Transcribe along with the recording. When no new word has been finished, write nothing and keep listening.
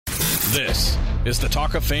This is the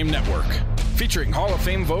Talk of Fame Network, featuring Hall of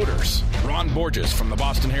Fame voters, Ron Borges from the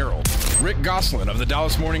Boston Herald, Rick Gosselin of the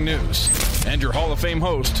Dallas Morning News, and your Hall of Fame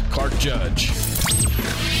host, Clark Judge.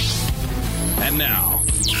 And now,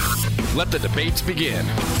 let the debates begin.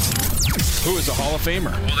 Who is a Hall of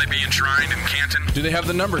Famer? Will they be enshrined in Canton? Do they have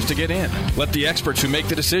the numbers to get in? Let the experts who make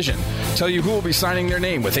the decision tell you who will be signing their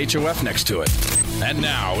name with HOF next to it. And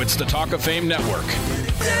now, it's the Talk of Fame Network.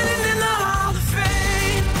 Standing in the Hall of Fame.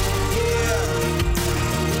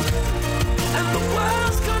 And the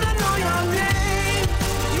world's gonna know your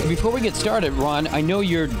name. Before we get started, Ron, I know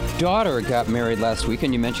your daughter got married last week,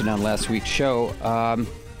 and you mentioned on last week's show.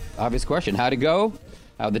 Obvious question: how'd it go?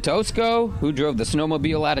 How'd the toast go? Who drove the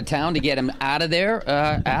snowmobile out of town to get him out of there?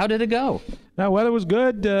 How did it go? The weather was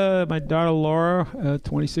good. My daughter Laura,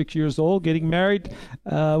 26 years old, getting married.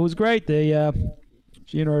 It was great. She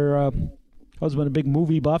and her husband are big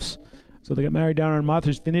movie buffs. So they got married down on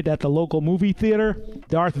Martha's Vineyard at the local movie theater.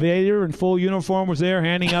 Darth Vader in full uniform was there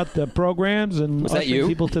handing out the programs and ushering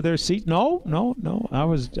people to their seat. No. I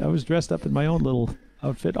was dressed up in my own little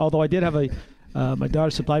outfit. Although I did have my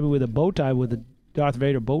daughter supplied me with a bow tie with a Darth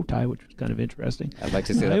Vader bow tie, which was kind of interesting. I'd like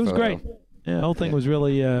to see that. It was photo. great. Yeah, the whole thing was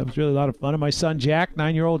really a lot of fun. And my son Jack,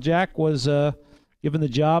 9-year-old Jack, was given the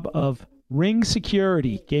job of ring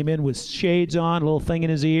security. Came in with shades on, a little thing in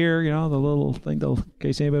his ear, the little thing in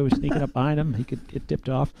case anybody was sneaking up behind him, he could get tipped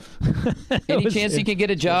off. Any chance he could get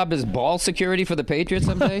a job as ball security for the Patriots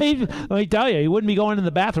someday? Let me tell you, he wouldn't be going in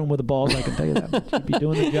the bathroom with the balls, I can tell you that much. He'd be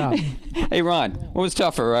doing the job. Hey, Ron, what was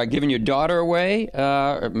tougher, giving your daughter away,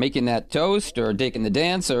 or making that toast, or taking the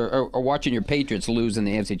dance, or watching your Patriots lose in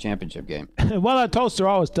the AFC Championship game? Well, toasts are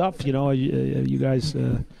always tough. You guys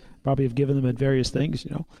probably have given them at various things,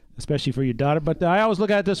 especially for your daughter. But I always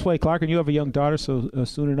look at it this way, Clark, and you have a young daughter, so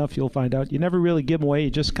soon enough you'll find out. You never really give them away.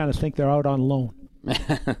 You just kind of think they're out on loan.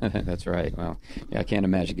 That's right. Well, yeah, I can't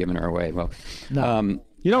imagine giving her away. Well, no.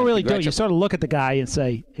 You don't really do it. You sort of look at the guy and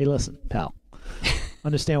say, hey, listen, pal,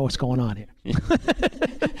 understand what's going on here.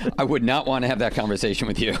 I would not want to have that conversation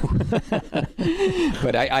with you.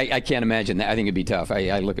 But I can't imagine that. I think it'd be tough.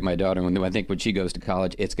 I look at my daughter, and I think when she goes to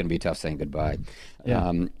college, it's going to be tough saying goodbye.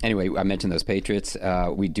 Yeah. Anyway, I mentioned those Patriots.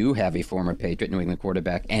 We do have a former Patriot, New England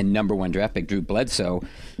quarterback, and #1 draft pick, Drew Bledsoe,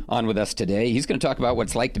 on with us today. He's going to talk about what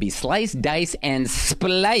it's like to be sliced, diced, and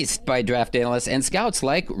spliced by draft analysts and scouts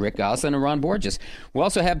like Rick Gosselin and Ron Borges. We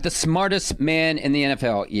also have the smartest man in the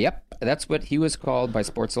NFL. Yep, that's what he was called by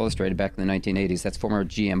Sports Illustrated back in the 1980s. That's former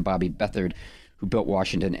GM Bobby Beathard, who built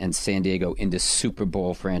Washington and San Diego into Super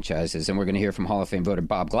Bowl franchises. And we're going to hear from Hall of Fame voter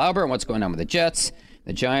Bob Glauber on what's going on with the Jets,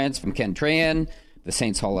 the Giants, from Ken Trahan, the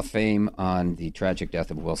Saints Hall of Fame on the tragic death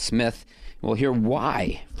of Will Smith. We'll hear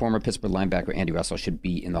why former Pittsburgh linebacker Andy Russell should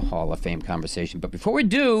be in the Hall of Fame conversation. But before we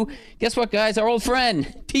do, guess what, guys? Our old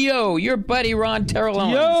friend, T.O., your buddy Ron Terrell.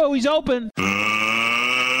 Yo, he's open. Let's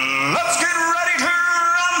get ready to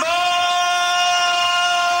rumble!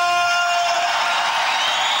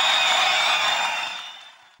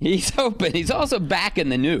 He's open. He's also back in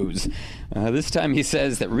the news. This time he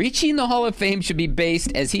says that reaching the Hall of Fame should be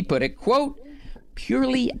based, as he put it, quote,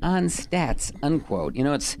 purely on stats, unquote.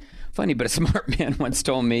 It's funny, but a smart man once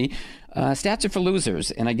told me, stats are for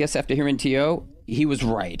losers. And I guess after hearing T.O., he was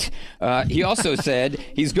right. He also said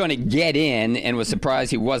he's going to get in and was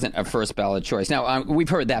surprised he wasn't a first ballot choice. Now, we've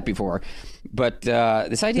heard that before, but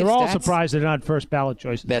this idea They're of all stats, surprised they're not first ballot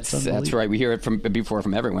choices. That's right. We hear it before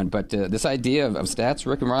from everyone. But this idea of stats,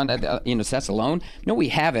 Rick and Ron, stats alone, no, we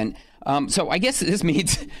haven't. So I guess this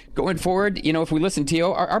means going forward, if we listen to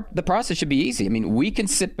T.O., the process should be easy. I mean, we can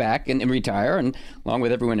sit back and retire, and along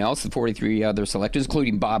with everyone else, the 43 other selectors,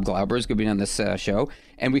 including Bob Glauber, is going to be on this show,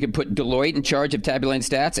 and we could put Deloitte in charge of tabulating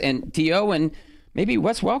stats, and T.O. and maybe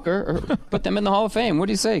Wes Welker, or put them in the Hall of Fame. What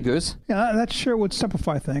do you say, Goose? Yeah, that sure would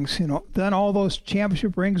simplify things. Then all those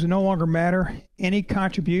championship rings no longer matter. Any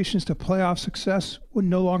contributions to playoff success would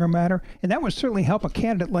no longer matter. And that would certainly help a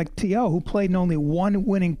candidate like T.O., who played in only one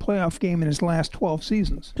winning playoff game in his last 12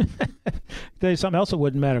 seasons. Tell you something else that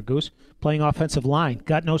wouldn't matter, Goose. Playing offensive line.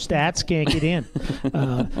 Got no stats, can't get in.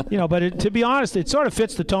 But to be honest, it sort of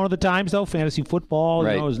fits the tone of the times, though. Fantasy football,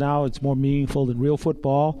 right. Is now it's more meaningful than real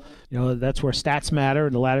football. That's where stats matter,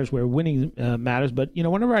 and the latter's where winning matters. But,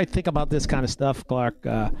 whenever I think about this kind of stuff, Clark,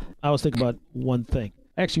 I always think about one thing.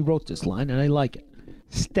 I actually wrote this line, and I like it.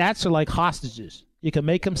 Stats are like hostages. You can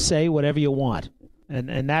make them say whatever you want.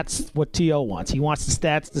 And that's what T.O. wants. He wants the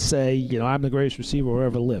stats to say, I'm the greatest receiver who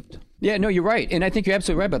ever lived. Yeah, no, you're right. And I think you're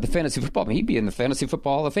absolutely right about the fantasy football. I mean, he'd be in the Fantasy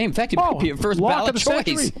Football Hall of Fame. In fact, he might be a first lock ballot of the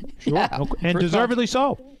choice. century. Sure. Yeah. And deservedly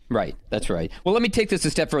so. Right, that's right. Well, let me take this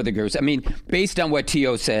a step further, Goose. I mean, based on what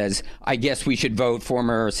T.O. says, I guess we should vote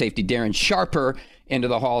former safety Darren Sharper into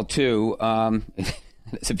the Hall, too.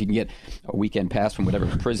 If he can get a weekend pass from whatever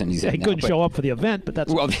prison he's in. He couldn't show up for the event, but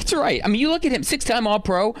that's... Well, that's right. I mean, you look at him, 6-time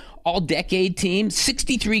All-Pro, All-Decade team,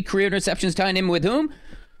 63 career interceptions, tying him with whom?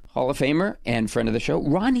 Hall of Famer and friend of the show,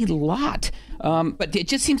 Ronnie Lott. But it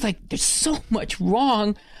just seems like there's so much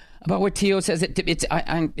wrong about what T.O. says.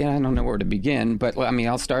 I don't know where to begin, but I mean,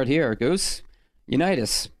 I'll start here. Goose,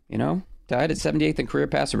 Unitas, tied at 78th in career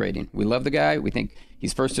passer rating. We love the guy. We think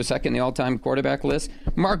he's first or second in the all-time quarterback list.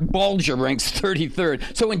 Mark Bulger ranks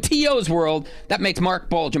 33rd. So in T.O.'s world, that makes Mark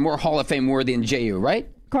Bulger more Hall of Fame worthy than J.U., right?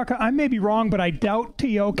 Clark, I may be wrong, but I doubt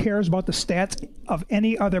T.O. cares about the stats of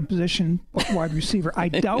any other position but wide receiver. I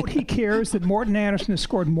doubt he cares that Morton Anderson has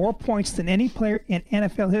scored more points than any player in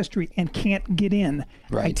NFL history and can't get in.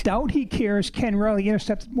 Right. I doubt he cares Ken Riley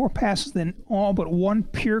intercepted more passes than all but one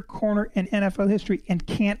pure corner in NFL history and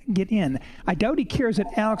can't get in. I doubt he cares that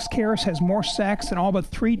Alex Karras has more sacks than all but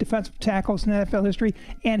 3 defensive tackles in NFL history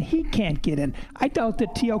and he can't get in. I doubt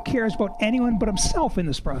that T.O. cares about anyone but himself in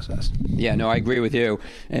this process. Yeah, no, I agree with you.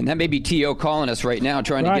 And that may be T.O. calling us right now,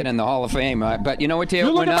 trying to get in the Hall of Fame. But you know what,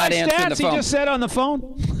 T.O.? We're not answering the phone. He just said on the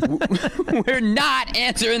phone. We're not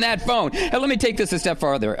answering that phone. Now, let me take this a step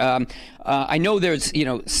farther. I know there's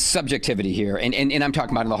subjectivity here, and I'm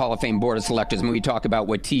talking about the Hall of Fame Board of Selectors when we talk about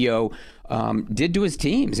what T.O. Did to his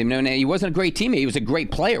teams. He wasn't a great teammate. He was a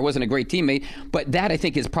great player, wasn't a great teammate. But that, I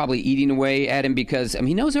think, is probably eating away at him because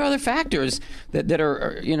he knows there are other factors that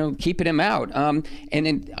are keeping him out.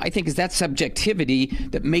 And I think it's that subjectivity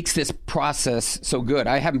that makes this process so good.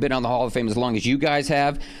 I haven't been on the Hall of Fame as long as you guys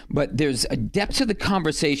have, but there's a depth to the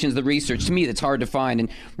conversations, the research, to me, that's hard to find. And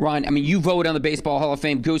Ron, you vote on the Baseball Hall of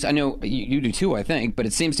Fame. Goose, I know you do too, I think, but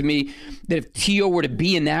it seems to me that if T.O. were to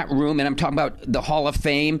be in that room, and I'm talking about the Hall of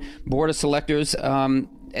Fame Board of Selectors,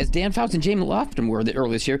 as Dan Fouts and Jamie Lofton were earlier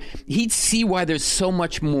this year, he'd see why there's so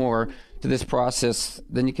much more to this process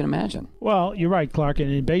than you can imagine. Well, you're right, Clark.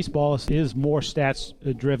 And in baseball, it is more stats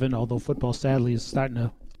driven, although football, sadly, is starting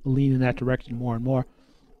to lean in that direction more and more.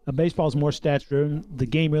 Baseball is more stats driven. The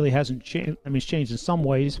game really hasn't changed. It's changed in some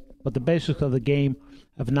ways, but the basics of the game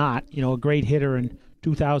have not. A great hitter in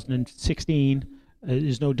 2016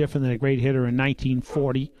 is no different than a great hitter in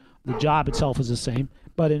 1940. The job itself is the same.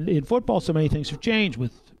 But in football, so many things have changed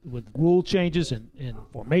with rule changes and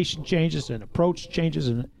formation changes and approach changes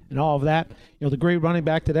and all of that. The great running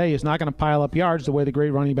back today is not going to pile up yards the way the great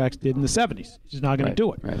running backs did in the 70s. He's not going to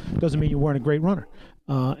do it. Right. Doesn't mean you weren't a great runner.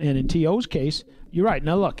 And in T.O.'s case, you're right.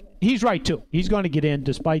 Now, look, he's right, too. He's going to get in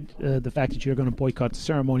despite the fact that you're going to boycott the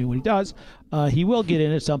ceremony when he does. He will get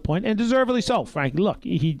in at some point, and deservedly so, frankly. Look,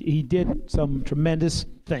 he did some tremendous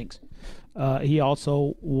things. He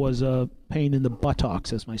also was a pain in the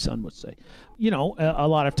buttocks, as my son would say, a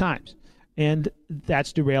lot of times. And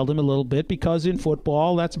that's derailed him a little bit because in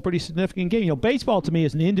football, that's a pretty significant game. Baseball to me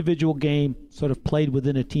is an individual game sort of played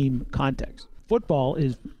within a team context. Football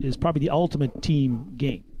is probably the ultimate team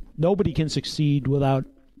game. Nobody can succeed without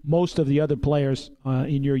most of the other players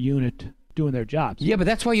in your unit doing their jobs. Yeah, but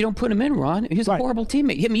that's why you don't put him in, Ron. He's a horrible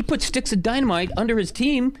teammate. He put sticks of dynamite under his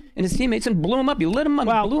team and his teammates and blew him up. He lit him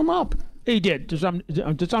up, blew him up. He did. To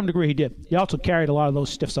some degree, he did. He also carried a lot of those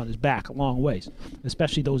stiffs on his back a long ways,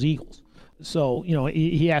 especially those Eagles. So,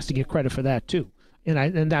 he has to get credit for that, too.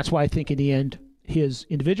 And that's why I think in the end, his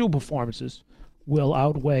individual performances will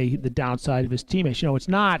outweigh the downside of his teammates. It's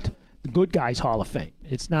not the good guys Hall of Fame.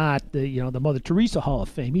 It's not the Mother Teresa Hall of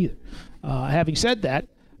Fame either. Having said that,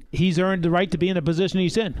 he's earned the right to be in the position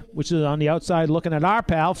he's in, which is on the outside looking at our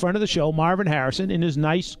pal, friend of the show, Marvin Harrison, in his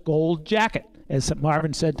nice gold jacket. As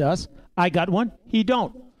Marvin said to us, I got one, he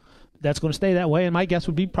don't. That's going to stay that way, and my guess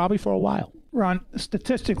would be probably for a while. Ron,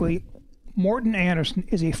 statistically, Morton Anderson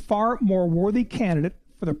is a far more worthy candidate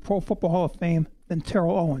for the Pro Football Hall of Fame than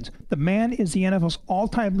Terrell Owens. The man is the NFL's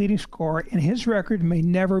all-time leading scorer, and his record may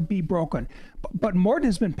never be broken. But Morton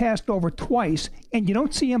has been passed over twice, and you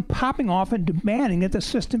don't see him popping off and demanding that the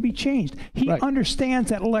system be changed. He understands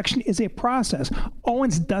that election is a process.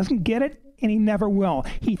 Owens doesn't get it, and he never will.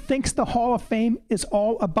 He thinks the Hall of Fame is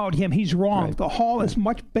all about him. He's wrong. Right. The Hall is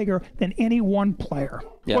much bigger than any one player.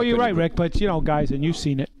 Yeah, well, you're right, Rick, but, guys, and you've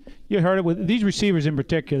seen it. You heard it with these receivers in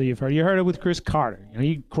particular. You heard it with Chris Carter.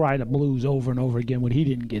 He cried the blues over and over again when he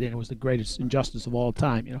didn't get in. It was the greatest injustice of all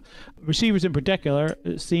time. Receivers in particular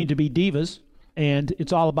seem to be divas, and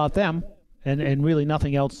it's all about them, and really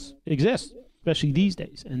nothing else exists, especially these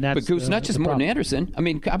days. And that's but Goose, not just Morton Anderson.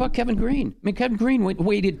 How about Kevin Green? Kevin Green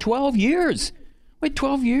waited 12 years. Wait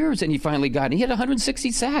 12 years, and he finally got it. He had 160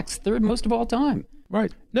 sacks, third most of all time.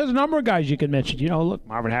 Right. There's a number of guys you can mention. Look,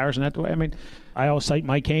 Marvin Harrison, that way. I mean, I always cite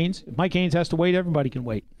Mike Haynes. If Mike Haynes has to wait, everybody can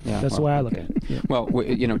wait. Yeah, That's the way I look at it. Yeah. Well,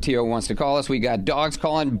 T.O. wants to call us. We got dogs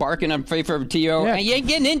calling, barking in favor of T.O. Yeah. You ain't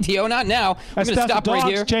getting in, T.O. Not now. I'm going to stop right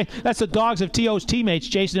here. That's the dogs of T.O.'s teammates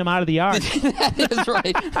chasing him out of the yard. That's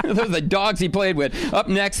right. Those are the dogs he played with. Up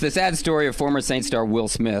next, the sad story of former Saints star Will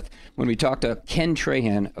Smith when we talk to Ken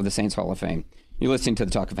Trahan of the Saints Hall of Fame. You're listening to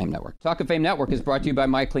the Talk of Fame Network. Talk of Fame Network is brought to you by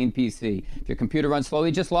MyCleanPC. If your computer runs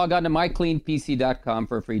slowly, just log on to mycleanpc.com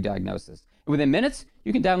for a free diagnosis. And within minutes,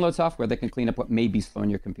 you can download software that can clean up what may be slowing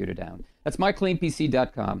your computer down. That's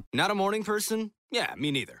mycleanpc.com. Not a morning person? Yeah, me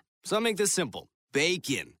neither. So I'll make this simple.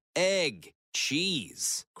 Bacon, egg,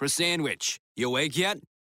 cheese, croissant-wich. You awake yet?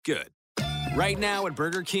 Good. Right now at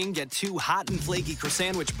Burger King, get 2 hot and flaky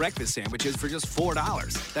croissant-wich breakfast sandwiches for just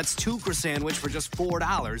 $4. That's 2 croissant-wich for just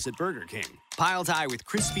 $4 at Burger King. Piled high with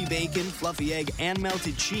crispy bacon, fluffy egg, and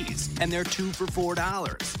melted cheese. And they're 2 for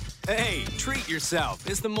 $4. Hey, treat yourself.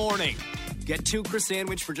 It's the morning. Get 2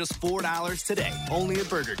 croissant-wich for just $4 today. Only at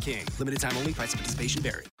Burger King. Limited time only. Price of participation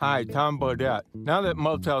vary. Hi, Tom Bodette. Now that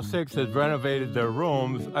Motel 6 has renovated their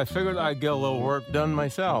rooms, I figured I'd get a little work done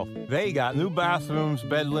myself. They got new bathrooms,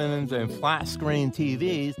 bed linens, and flat-screen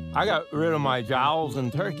TVs. I got rid of my jowls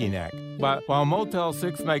and turkey neck. But while Motel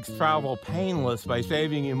 6 makes travel painless by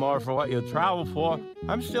saving you more for what you travel for,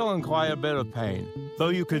 I'm still in quite a bit of pain. Though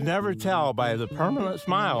you could never tell by the permanent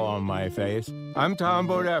smile on my face, I'm Tom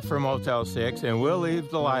Bodette from Motel 6, and we'll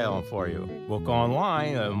leave the light on for you. Book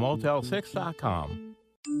online at motel6.com.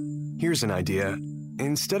 Here's an idea.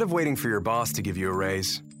 Instead of waiting for your boss to give you a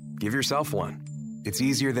raise, give yourself one. It's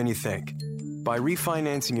easier than you think. By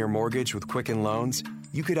refinancing your mortgage with Quicken Loans,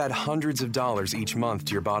 you could add hundreds of dollars each month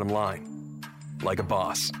to your bottom line, like a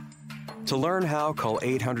boss. To learn how, call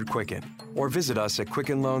 800-QUICKEN or visit us at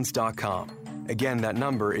QuickenLoans.com. Again, that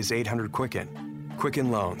number is 800-QUICKEN.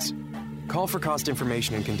 Quicken Loans. Call for cost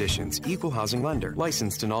information and conditions. Equal housing lender.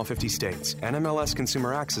 Licensed in all 50 states.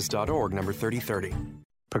 NMLSConsumerAccess.org, number 3030.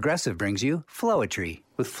 Progressive brings you Flowetry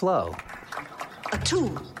with Flow. A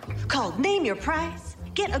tool called Name Your Price.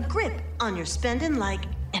 Get a grip on your spending like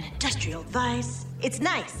an industrial vice. It's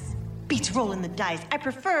nice. Beats rolling the dice. I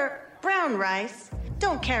prefer brown rice.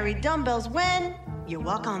 Don't carry dumbbells when you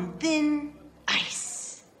walk on thin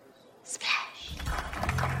ice. Splash.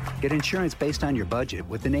 Get insurance based on your budget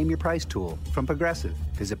with the Name Your Price tool from Progressive.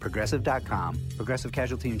 Visit Progressive.com. Progressive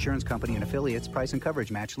Casualty Insurance Company and Affiliates. Price and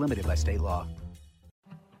coverage match limited by state law.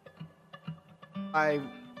 I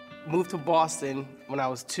moved to Boston when I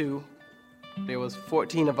was 2. There was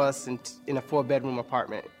 14 of us in a 4-bedroom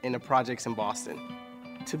apartment in the projects in Boston.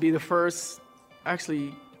 To be the first,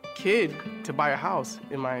 kid to buy a house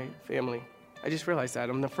in my family. I just realized that.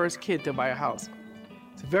 I'm the first kid to buy a house.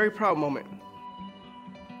 It's a very proud moment.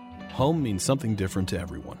 Home means something different to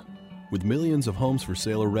everyone. With millions of homes for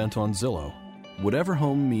sale or rent on Zillow, whatever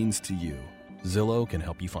home means to you, Zillow can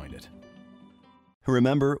help you find it.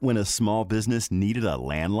 Remember when a small business needed a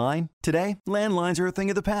landline? Today, landlines are a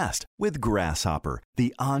thing of the past with Grasshopper,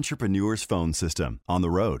 the entrepreneur's phone system. On the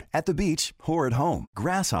road, at the beach, or at home,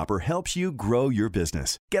 Grasshopper helps you grow your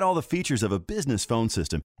business. Get all the features of a business phone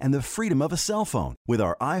system and the freedom of a cell phone with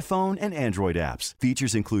our iPhone and Android apps.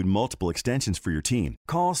 Features include multiple extensions for your team,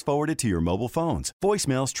 calls forwarded to your mobile phones,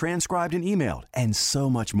 voicemails transcribed and emailed, and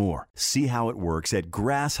so much more. See how it works at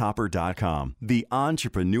grasshopper.com, the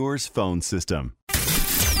entrepreneur's phone system.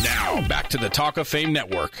 Now, back to the Talk of Fame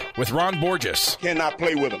Network with Ron Borges. Cannot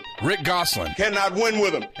play with him. Rick Gosselin. Cannot win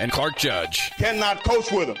with him. And Clark Judge. Cannot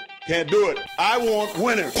coach with him. Can't do it. I want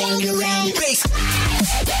winners.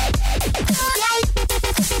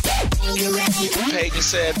 Peyton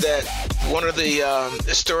said that one of the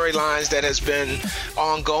storylines that has been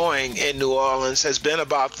ongoing in New Orleans has been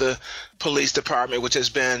about the police department, which has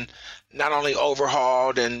been not only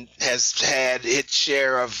overhauled and has had its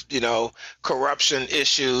share of, corruption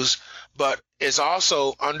issues, but is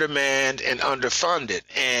also undermanned and underfunded.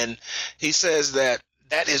 And he says that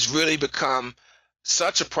has really become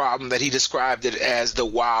such a problem that he described it as the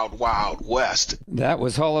Wild, Wild West. That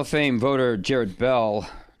was Hall of Fame voter Jared Bell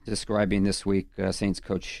describing this week Saints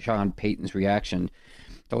coach Sean Payton's reaction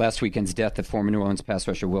to last weekend's death of former New Orleans pass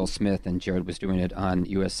rusher Will Smith, and Jared was doing it on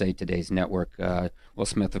USA Today's network. Will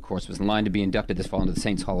Smith, of course, was in line to be inducted this fall into the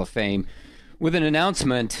Saints Hall of Fame with an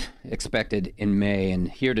announcement expected in May. And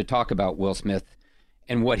here to talk about Will Smith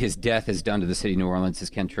and what his death has done to the city of New Orleans is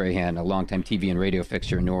Ken Trahan, a longtime TV and radio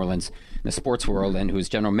fixture in New Orleans in the sports world, and who is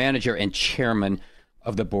general manager and chairman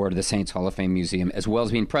of the board of the Saints Hall of Fame Museum, as well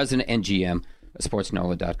as being president and GM of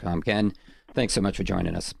SportsNola.com. Ken, Thanks so much for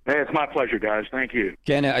joining us. Hey, it's my pleasure, guys. Thank you.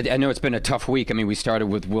 Ken, I know it's been a tough week. I mean, we started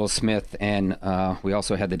with Will Smith, and we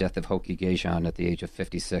also had the death of Hokie Gajan at the age of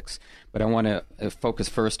 56. But I want to focus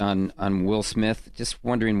first on Will Smith. Just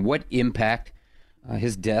wondering what impact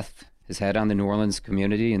his death has had on the New Orleans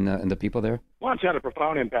community and the people there. Well, it's had a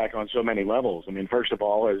profound impact on so many levels. I mean, first of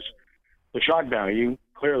all, is the shock value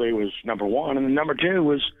clearly was number one, and then number two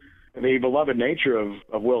was the beloved nature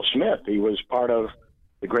of Will Smith. He was part of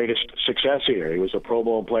the greatest success here. He was a Pro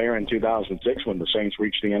Bowl player in 2006 when the Saints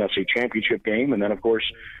reached the NFC Championship game, and then, of course,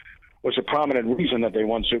 was a prominent reason that they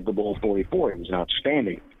won Super Bowl 44. He was an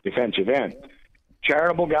outstanding defensive end.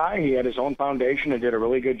 Charitable guy. He had his own foundation and did a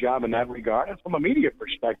really good job in that regard. And from a media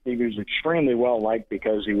perspective, he was extremely well-liked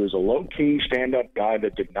because he was a low-key, stand-up guy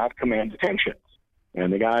that did not command attention.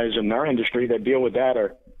 And the guys in our industry that deal with that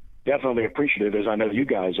are definitely appreciative, as I know you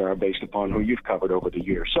guys are, based upon who you've covered over the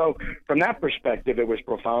years. So from that perspective, it was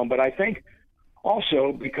profound. But I think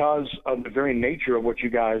also because of the very nature of what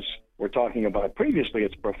you guys were talking about previously,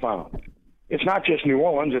 it's profound. It's not just New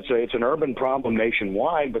Orleans. It's an urban problem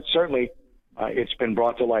nationwide, but certainly it's been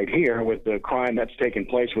brought to light here with the crime that's taken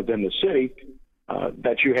place within the city,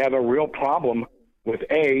 that you have a real problem with,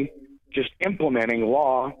 A, just implementing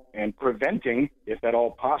law and preventing, if at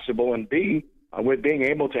all possible, and B, with being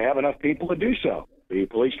able to have enough people to do so. The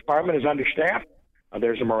police department is understaffed.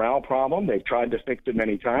 There's a morale problem. They've tried to fix it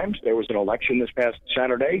many times. There was an election this past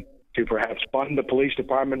Saturday to perhaps fund the police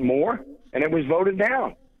department more, and it was voted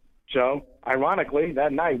down. So, ironically,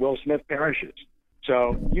 that night, Will Smith perishes.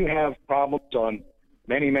 So you have problems on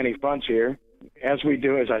many, many fronts here. As we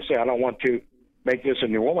do, as I say, I don't want to make this a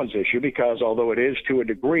New Orleans issue because although it is to a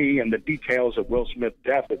degree and the details of Will Smith's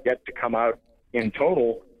death have yet to come out in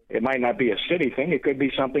total, it might not be a city thing. It could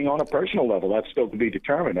be something on a personal level. That's still to be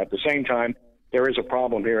determined. At the same time, there is a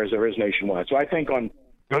problem here as there is nationwide. So I think on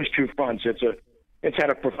those two fronts, it's had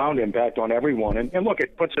a profound impact on everyone. And look,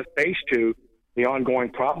 it puts a face to the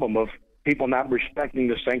ongoing problem of people not respecting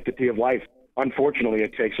the sanctity of life. Unfortunately,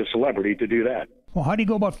 it takes a celebrity to do that. Well, how do you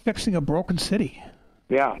go about fixing a broken city?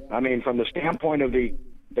 Yeah, I mean, from the standpoint of the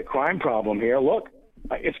crime problem here, look,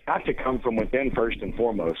 it's got to come from within first and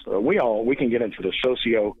foremost. We can get into the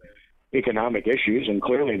socio-economic issues, and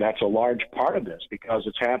clearly that's a large part of this because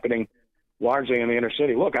it's happening largely in the inner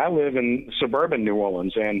city. Look, I live in suburban New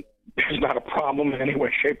Orleans, and there's not a problem in any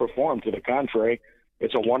way, shape, or form. To the contrary,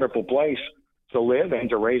 it's a wonderful place to live and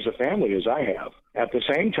to raise a family as I have. At the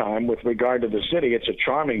same time, with regard to the city, it's a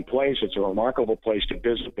charming place. It's a remarkable place to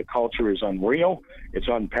visit. The culture is unreal. It's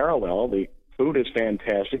unparalleled. The food is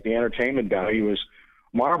fantastic. The entertainment value is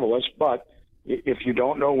marvelous. But if you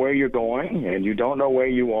don't know where you're going and you don't know where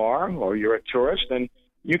you are or you're a tourist, then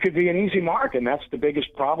you could be an easy mark. And that's the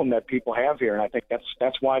biggest problem that people have here. And I think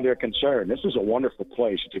that's why they're concerned. This is a wonderful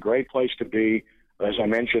place. It's a great place to be. As I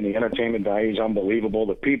mentioned, the entertainment value is unbelievable.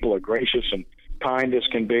 The people are gracious and kind as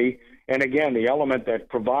can be. And again, the element that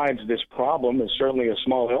provides this problem is certainly a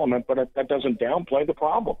small element, but that doesn't downplay the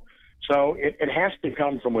problem. So it has to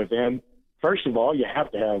come from within. First of all, you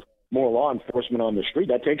have to have more law enforcement on the street.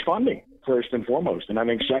 That takes funding, first and foremost. And I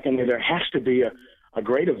think secondly, there has to be a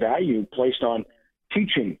greater value placed on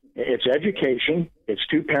teaching. It's education. It's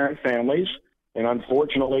two-parent families. And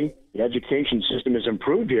unfortunately, the education system has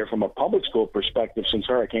improved here from a public school perspective since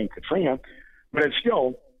Hurricane Katrina, but it's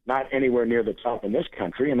still not anywhere near the top in this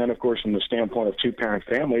country. And then, of course, from the standpoint of two-parent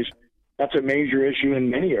families, that's a major issue in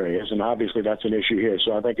many areas, and obviously that's an issue here.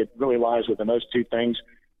 So I think it really lies within those two things.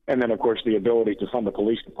 And then, of course, the ability to fund the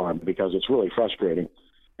police department because it's really frustrating.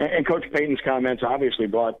 And Coach Payton's comments obviously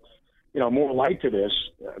brought, more light to this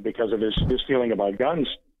because of his feeling about guns.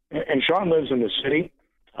 And Sean lives in the city.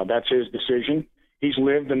 That's his decision. He's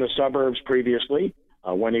lived in the suburbs previously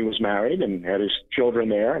when he was married and had his children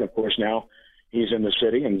there. And, of course, now he's in the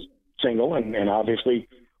city and single and obviously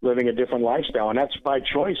living a different lifestyle. And that's by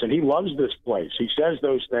choice. And he loves this place. He says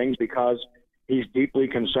those things because he's deeply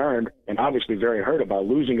concerned and obviously very hurt about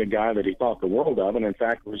losing a guy that he thought the world of and, in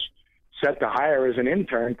fact, was set to hire as an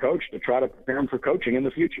intern coach to try to prepare him for coaching in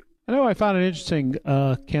the future. I know I found it interesting,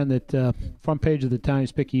 Ken, that front page of the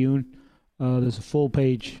Times-Picayune, there's a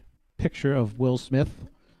full-page picture of Will Smith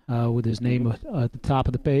with his name at the top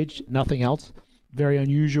of the page, nothing else. Very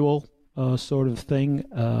unusual sort of thing,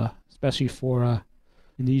 especially for,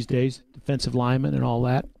 in these days, defensive linemen and all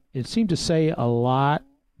that. It seemed to say a lot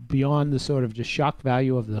beyond the sort of just shock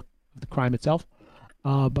value of the crime itself,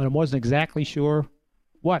 but I wasn't exactly sure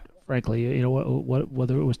what, frankly,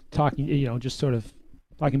 whether it was talking, just sort of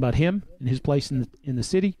talking about him and his place in the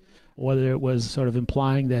city, or whether it was sort of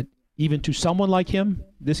implying that even to someone like him,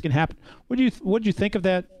 this can happen. What did you think of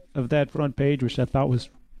that front page, which I thought was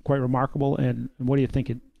quite remarkable. And what do you think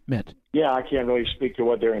it meant? Yeah, I can't really speak to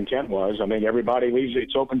what their intent was. I mean, everybody leaves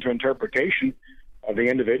it's open to interpretation of the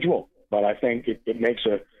individual. But I think it makes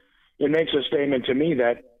a statement to me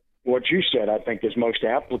that what you said, I think, is most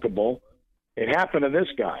applicable. It happened to this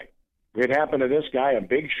guy. It happened to this guy, a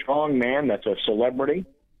big, strong man that's a celebrity.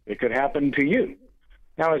 It could happen to you.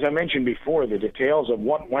 Now, as I mentioned before, the details of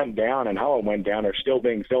what went down and how it went down are still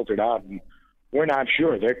being filtered out, and we're not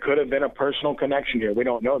sure. There could have been a personal connection here. We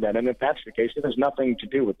don't know that. And if that's the case, it has nothing to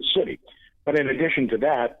do with the city. But in addition to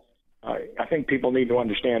that, I think people need to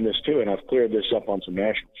understand this, too, and I've cleared this up on some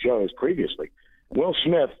national shows previously. Will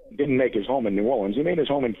Smith didn't make his home in New Orleans. He made his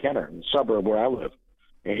home in Kenner, in the suburb where I live.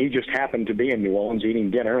 And he just happened to be in New Orleans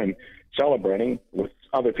eating dinner and celebrating with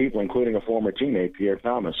other people, including a former teammate, Pierre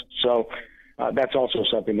Thomas. So that's also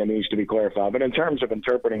something that needs to be clarified. But in terms of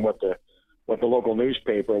interpreting what the local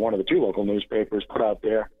newspaper, one of the two local newspapers, put out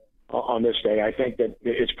there on this day, I think that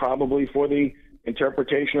it's probably for the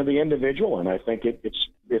interpretation of the individual, and I think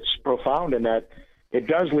it's profound in that it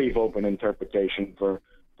does leave open interpretation for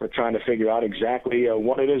trying to figure out exactly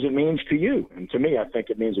what it is it means to you. And to me, I think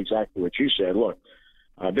it means exactly what you said. Look,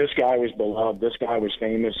 this guy was beloved. This guy was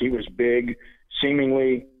famous. He was big,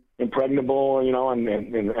 seemingly impregnable,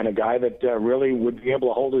 and a guy that really would be able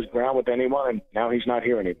to hold his ground with anyone, and now he's not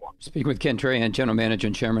here anymore. Speaking with Ken Trahan, General Manager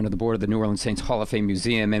and Chairman of the Board of the New Orleans Saints Hall of Fame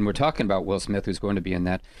Museum, and we're talking about Will Smith, who's going to be in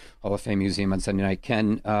that Hall of Fame Museum on Sunday night.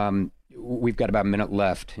 Ken, we've got about a minute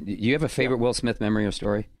left. Do you have a favorite Will Smith memory or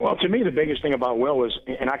story? Well, to me, the biggest thing about Will was,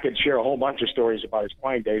 and I could share a whole bunch of stories about his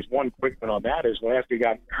playing days. One quick one on that is when after he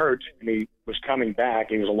got hurt and he was coming back,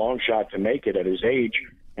 he was a long shot to make it at his age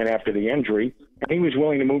and after the injury, and he was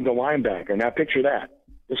willing to move to linebacker. Now, picture that.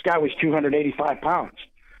 This guy was 285 pounds.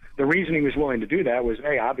 The reason he was willing to do that was,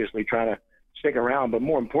 obviously trying to stick around, but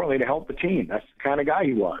more importantly, to help the team. That's the kind of guy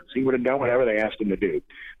he was. He would have done whatever they asked him to do.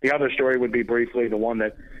 The other story would be briefly the one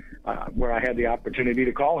that where I had the opportunity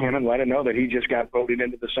to call him and let him know that he just got voted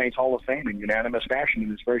into the Saints Hall of Fame in unanimous fashion in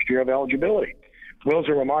his first year of eligibility. Will's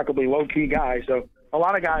a remarkably low-key guy, so a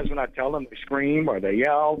lot of guys, when I tell them, they scream or they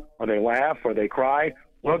yell or they laugh or they cry.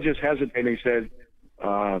 Will just hesitated. He said,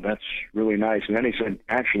 that's really nice. And then he said,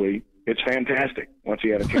 actually, it's fantastic, once he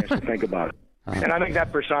had a chance to think about it. And I think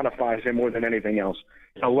that personifies him more than anything else.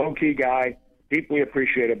 A low-key guy, deeply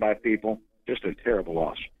appreciated by people, just a terrible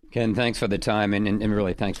loss. Ken, thanks for the time, and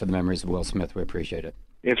really thanks for the memories of Will Smith. We appreciate it.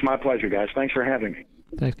 It's my pleasure, guys. Thanks for having me.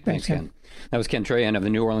 Thanks, Ken. That was Ken Trahan of the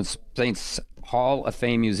New Orleans Saints Hall of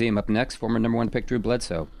Fame Museum. Up next, former number one pick Drew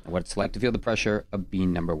Bledsoe, and what it's like to feel the pressure of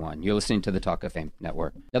being number one. You're listening to the Talk of Fame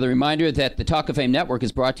Network. Another reminder that the Talk of Fame Network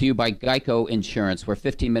is brought to you by Geico Insurance, where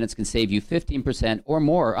 15 minutes can save you 15% or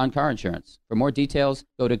more on car insurance. For more details,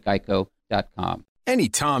 go to geico.com. Any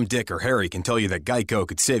Tom, Dick, or Harry can tell you that Geico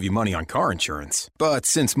could save you money on car insurance. But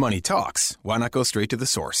since money talks, why not go straight to the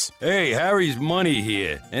source? Hey, Harry's money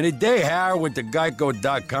here. And the day Harry went to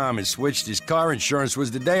Geico.com and switched his car insurance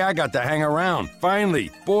was the day I got to hang around.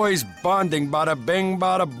 Finally, boys bonding, bada bing,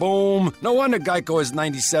 bada boom. No wonder Geico has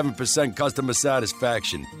 97% customer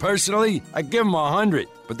satisfaction. Personally, I give him 100,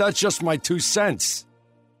 but that's just my 2 cents.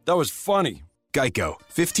 That was funny. Geico.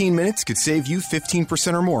 15 minutes could save you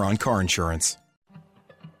 15% or more on car insurance.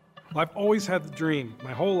 I've always had the dream,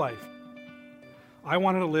 my whole life. I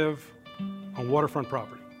wanted to live on waterfront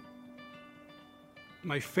property.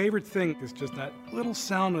 My favorite thing is just that little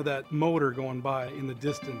sound of that motor going by in the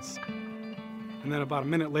distance. And then about a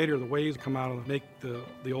minute later, the waves come out and make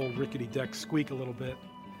the old rickety deck squeak a little bit.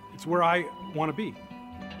 It's where I want to be.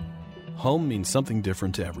 Home means something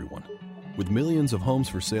different to everyone. With millions of homes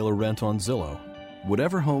for sale or rent on Zillow,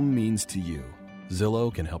 whatever home means to you,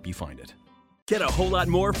 Zillow can help you find it. Get a whole lot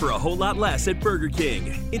more for a whole lot less at Burger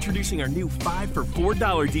King. Introducing our new 5 for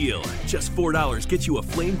 $4 deal. Just $4 gets you a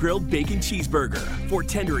flame-grilled bacon cheeseburger, 4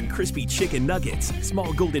 tender and crispy chicken nuggets,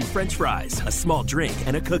 small golden french fries, a small drink,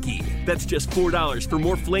 and a cookie. That's just $4 for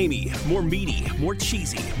more flamey, more meaty, more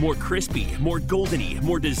cheesy, more crispy, more goldeny,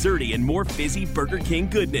 more desserty, and more fizzy Burger King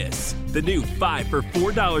goodness. The new 5 for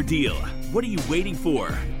 $4 deal. What are you waiting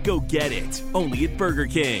for? Go get it. Only at Burger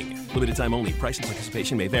King. Limited time only. Price and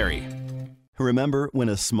participation may vary. Remember when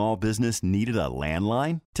a small business needed a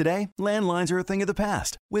landline? Today, landlines are a thing of the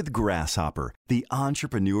past with Grasshopper, the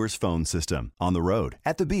entrepreneur's phone system. On the road,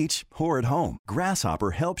 at the beach, or at home,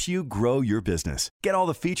 Grasshopper helps you grow your business. Get all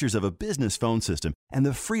the features of a business phone system and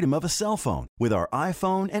the freedom of a cell phone with our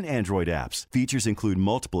iPhone and Android apps. Features include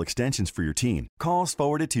multiple extensions for your team, calls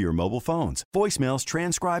forwarded to your mobile phones, voicemails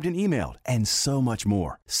transcribed and emailed, and so much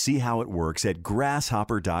more. See how it works at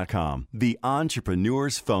grasshopper.com, the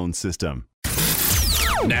entrepreneur's phone system.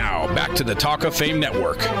 Now, back to the Talk of Fame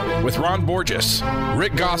Network with Ron Borges,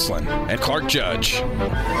 Rick Gosselin, and Clark Judge.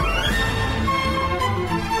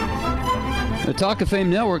 The Talk of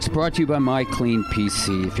Fame Network is brought to you by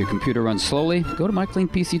MyCleanPC. If your computer runs slowly, go to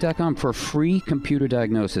mycleanpc.com for a free computer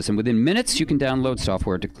diagnosis. And within minutes, you can download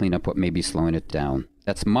software to clean up what may be slowing it down.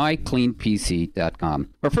 That's mycleanpc.com.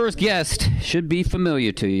 Our first guest should be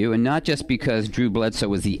familiar to you, and not just because Drew Bledsoe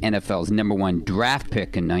was the NFL's #1 draft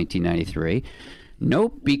pick in 1993.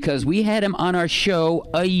 Nope, because we had him on our show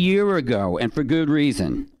a year ago, and for good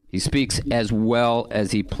reason. He speaks as well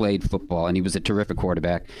as he played football, and he was a terrific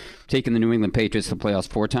quarterback, taking the New England Patriots to the playoffs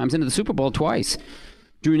 4 times, into the Super Bowl twice.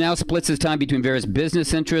 Drew now splits his time between various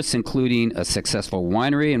business interests, including a successful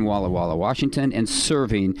winery in Walla Walla, Washington, and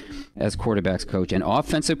serving as quarterback's coach and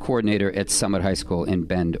offensive coordinator at Summit High School in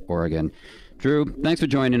Bend, Oregon. Drew, thanks for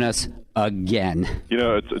joining us again. You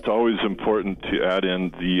know, it's always important to add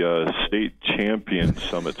in the state champion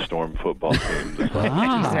Summit Storm football team.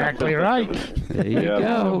 Exactly right. There you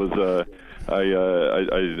go. It was,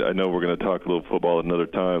 I know we're going to talk a little football another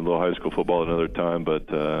time, a little high school football another time, but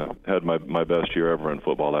had my best year ever in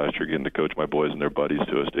football last year, getting to coach my boys and their buddies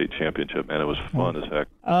to a state championship. Man, it was fun as heck.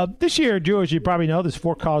 This year, Drew, as you probably know, there's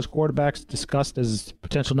 4 college quarterbacks discussed as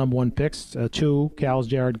potential #1 picks. 2, Cal's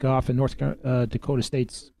Jared Goff and North Dakota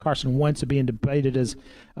State's Carson Wentz are being debated as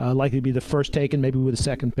likely to be the first taken, maybe with a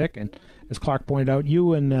second pick. And as Clark pointed out,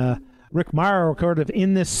 you and Rick Meyer were kind of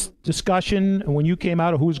in this discussion when you came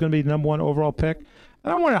out of who was going to be the #1 overall pick.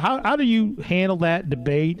 And I wonder, how do you handle that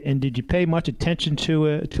debate, and did you pay much attention to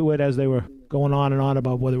it as they were going on and on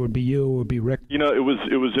about whether it would be you or be Rick? You know, it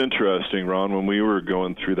was interesting, Ron, when we were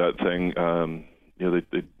going through that thing. You know,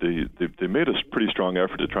 they made a pretty strong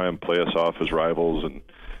effort to try and play us off as rivals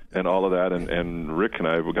and all of that. And Rick and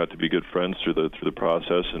I got to be good friends through the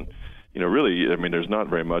process. And you know, really, I mean, there's not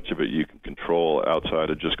very much of it you can control outside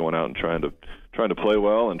of just going out and trying to play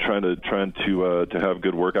well and trying to have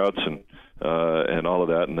good workouts and all of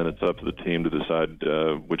that. And then it's up to the team to decide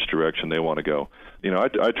which direction they want to go. You know,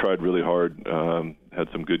 I tried really hard, had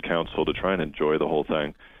some good counsel to try and enjoy the whole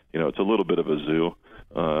thing. You know, it's a little bit of a zoo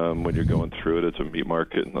when you're going through it. It's a meat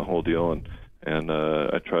market and the whole deal. And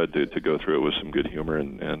I tried to go through it with some good humor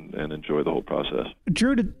and enjoy the whole process.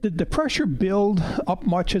 Drew, did the pressure build up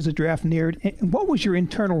much as the draft neared? And what was your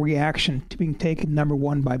internal reaction to being taken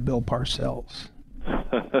 #1 by Bill Parcells?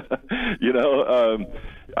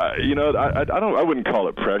 I wouldn't call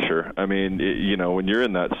it pressure. I mean, you know, when you're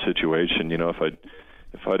in that situation, you know, if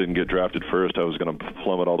I didn't get drafted first, I was going to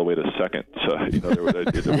plummet all the way to second. So, you know,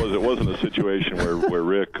 it wasn't a situation where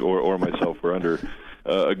Rick or myself were under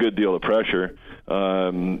a good deal of pressure.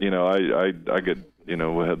 You know, I get, you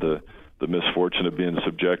know, we had the misfortune of being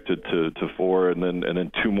subjected to 4 and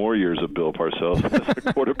then 2 more years of Bill Parcells as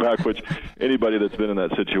a quarterback, which anybody that's been in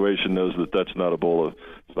that situation knows that's not a bowl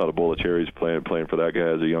of cherries playing for that guy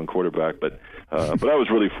as a young quarterback. But I was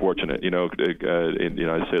really fortunate, you know.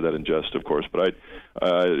 I say that in jest, of course, but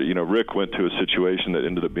you know, Rick went to a situation that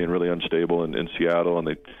ended up being really unstable in Seattle, and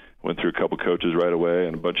they went through a couple coaches right away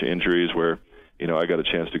and a bunch of injuries where, you know, I got a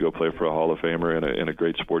chance to go play for a Hall of Famer in a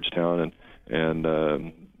great sports town, and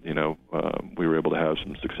you know, we were able to have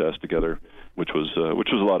some success together, which was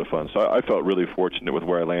a lot of fun. So I felt really fortunate with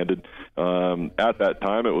where I landed. At that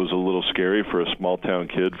time, it was a little scary for a small town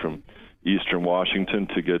kid from eastern Washington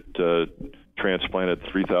to get transplanted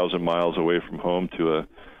 3,000 miles away from home to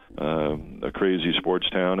a crazy sports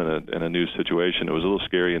town and a new situation. It was a little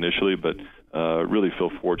scary initially, but really feel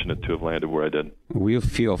fortunate to have landed where I did. We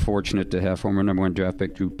feel fortunate to have former #1 draft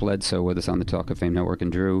pick Drew Bledsoe with us on the Talk of Fame Network.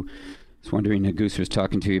 And Drew, I was wondering, Goose was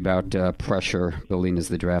talking to you about pressure building as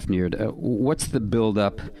the draft neared. What's the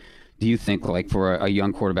build-up, do you think, like for a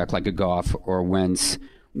young quarterback like a Goff or Wentz,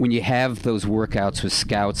 when you have those workouts with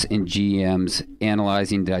scouts and GMs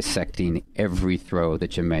analyzing, dissecting every throw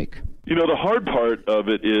that you make? You know, the hard part of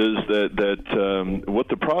it is that what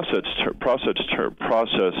the process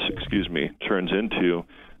turns into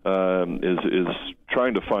is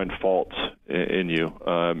trying to find faults in you.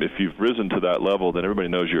 If you've risen to that level, then everybody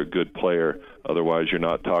knows you're a good player. Otherwise, you're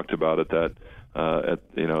not talked about as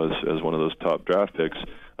one of those top draft picks.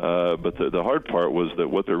 But the hard part was that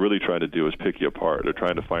what they're really trying to do is pick you apart. They're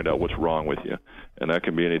trying to find out what's wrong with you, and that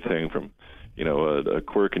can be anything from, you know, a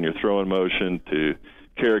quirk in your throwing motion to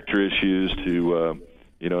character issues to,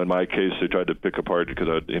 you know, in my case, they tried to pick apart because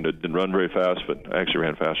I didn't run very fast, but I actually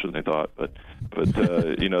ran faster than they thought. But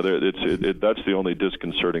you know, that's the only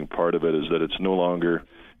disconcerting part of it, is that it's no longer,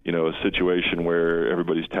 you know, a situation where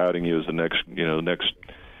everybody's touting you as the next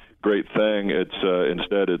great thing. It's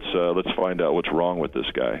instead it's let's find out what's wrong with this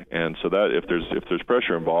guy. And so that if there's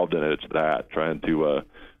pressure involved in it, it's that trying to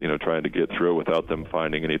get through it without them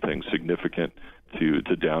finding anything significant to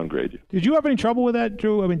downgrade you. Did you have any trouble with that,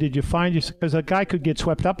 Drew? I mean, did you find because a guy could get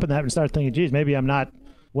swept up in that and start thinking, geez, maybe I'm not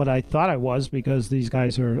what I thought I was because these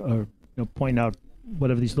guys are pointing out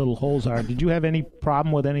whatever these little holes are. Did you have any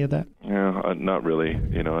problem with any of that? Yeah, not really.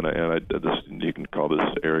 You can call this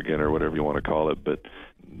arrogant or whatever you want to call it, but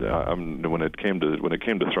when it came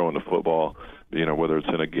to throwing the football, whether it's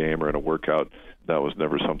in a game or in a workout, that was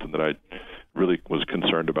never something that I really was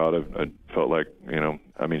concerned about. I felt like,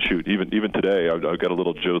 even today, I've got a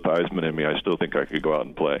little Joe Theismann in me. I still think I could go out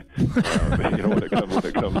and play. When it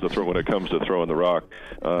comes to throwing the rock,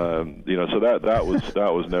 so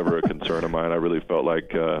that was never a concern of mine. I really felt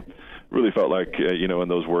like in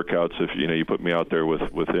those workouts, if you put me out there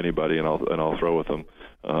with anybody, and I'll throw with them.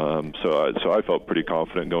 So I felt pretty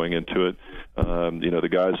confident going into it. The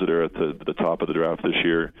guys that are at the top of the draft this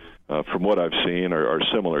year, from what I've seen, are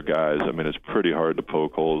similar guys. I mean, it's pretty hard to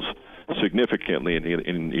poke holes significantly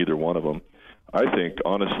in either one of them. I think,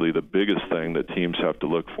 honestly, the biggest thing that teams have to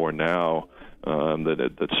look for now,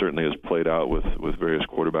 that certainly has played out with various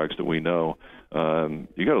quarterbacks that we know,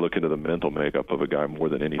 you got to look into the mental makeup of a guy more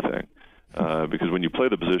than anything. Because when you play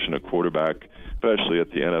the position of quarterback, especially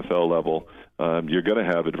at the NFL level, you're going to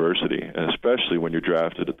have adversity, and especially when you're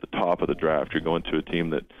drafted at the top of the draft. You're going to a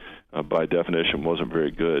team that, by definition, wasn't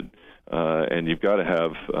very good, and you've got to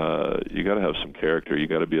have some character. You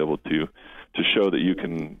got to be able to show that you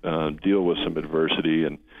can deal with some adversity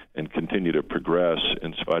and continue to progress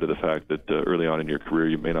in spite of the fact that early on in your career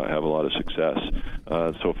you may not have a lot of success.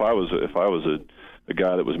 So if I was a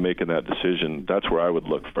guy that was making that decision, that's where I would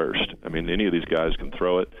look first. I mean, any of these guys can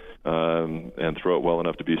throw it and throw it well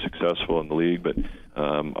enough to be successful in the league, but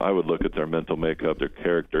I would look at their mental makeup, their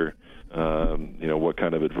character, what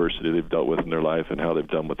kind of adversity they've dealt with in their life and how they've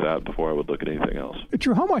done with that before I would look at anything else.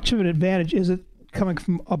 Drew, how much of an advantage is it coming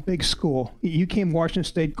from a big school? You came Washington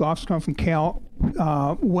State, Goff's come from Cal,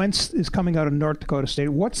 Wentz is coming out of North Dakota State.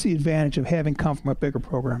 What's the advantage of having come from a bigger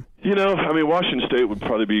program? Washington State would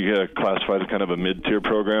probably be classified as kind of a mid-tier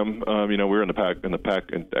program. We were in the Pac, and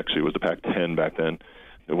actually it was the Pac-10 back then.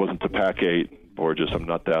 It wasn't the Pac-8. Borges, I'm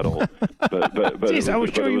not that old, but Jeez, I was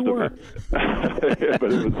sure you were.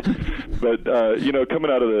 Coming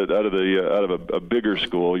out of a bigger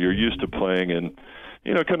school, you're used to playing in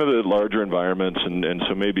kind of the larger environments, and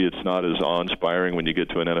so maybe it's not as awe-inspiring when you get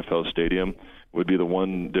to an NFL stadium, would be the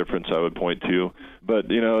one difference I would point to. But,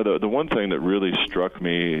 the one thing that really struck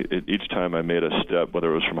me each time I made a step, whether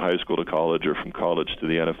it was from high school to college or from college to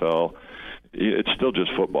the NFL, it's still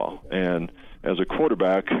just football. And as a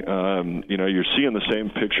quarterback, you're seeing the same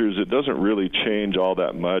pictures. It doesn't really change all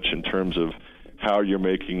that much in terms of how you're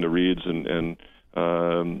making the reads and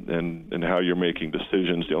how you're making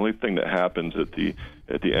decisions. The only thing that happens at the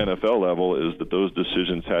NFL level is that those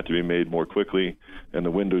decisions have to be made more quickly, and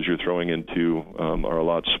the windows you're throwing into are a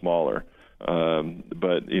lot smaller.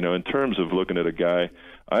 But in terms of looking at a guy,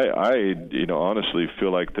 I honestly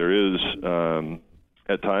feel like there is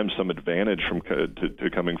at times some advantage to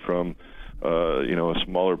coming from a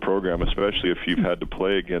smaller program, especially if you've had to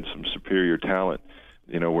play against some superior talent.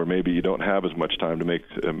 Where maybe you don't have as much time to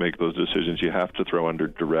make those decisions. You have to throw under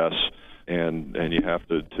duress, and you have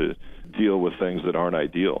to deal with things that aren't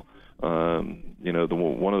ideal.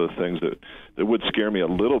 One of the things that would scare me a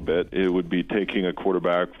little bit, it would be taking a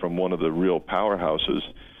quarterback from one of the real powerhouses.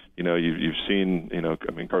 You've seen,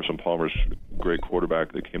 Carson Palmer's a great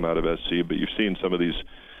quarterback that came out of SC, but you've seen some of these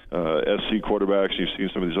SC quarterbacks, you've seen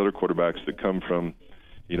some of these other quarterbacks that come from,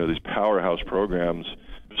 these powerhouse programs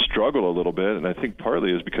struggle a little bit, and I think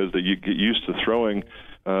partly is because they get used to throwing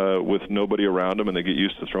with nobody around them, and they get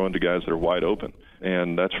used to throwing to guys that are wide open.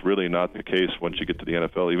 And that's really not the case once you get to the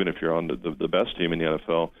NFL. Even if you're on the best team in the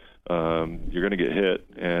NFL, you're going to get hit,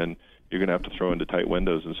 and you're going to have to throw into tight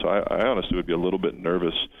windows. And so I honestly would be a little bit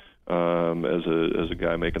nervous as a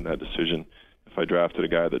guy making that decision if I drafted a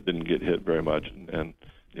guy that didn't get hit very much and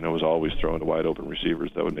was always throwing to wide open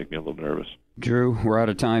receivers. That would make me a little nervous. Drew, we're out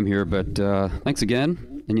of time here, but thanks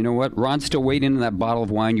again. And you know what? Ron's still waiting in that bottle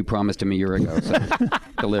of wine you promised him a year ago. So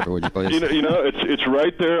deliver, would you please? It's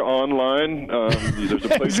right there online. There's a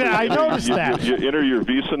place I noticed that. You enter your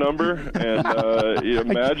Visa number, and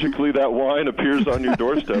magically that wine appears on your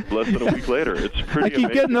doorstep less than a week later. It's pretty. I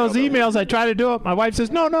keep getting those emails. I try to do it. My wife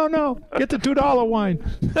says, no. Get the $2 wine.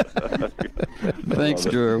 Thanks,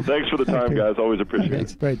 Drew. Thanks for the time, guys. Always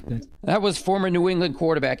appreciate it. Great. Thanks. That was former New England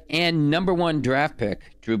quarterback and #1 draft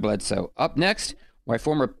pick, Drew Bledsoe. Up next, why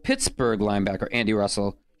former Pittsburgh linebacker Andy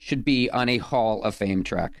Russell should be on a Hall of Fame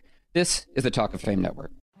track. This is the Talk of Fame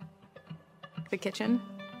Network. The kitchen,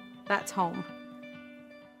 that's home.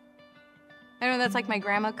 I know that's like my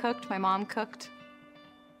grandma cooked, my mom cooked.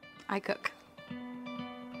 I cook.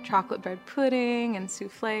 Chocolate bread pudding and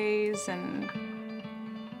souffles and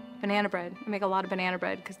banana bread. I make a lot of banana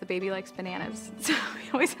bread because the baby likes bananas. So we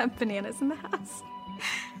always have bananas in the house.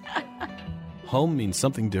 Home means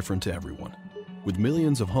something different to everyone. With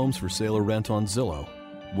millions of homes for sale or rent on Zillow,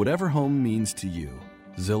 whatever home means to you,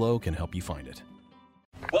 Zillow can help you find it.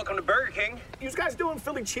 Welcome to Burger King. You guys doing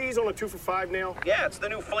Philly cheese on a 2 for $5 now? Yeah, it's the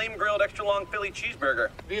new flame-grilled extra-long Philly cheeseburger.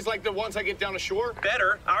 These like the ones I get down the shore?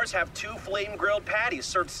 Better. Ours have 2 flame-grilled patties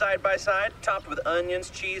served side by side, topped with onions,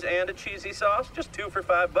 cheese, and a cheesy sauce. Just 2 for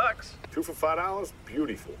 $5. 2 for $5?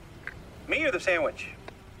 Beautiful. Me or the sandwich?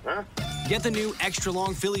 Huh? Get the new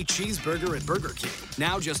extra-long Philly cheeseburger at Burger King.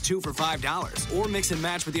 Now just 2 for $5. Or mix and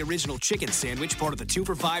match with the original chicken sandwich, part of the 2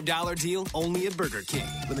 for $5 deal, only at Burger King.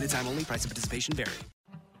 Limited time only. Price of participation vary.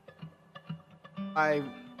 I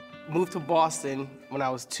moved to Boston when I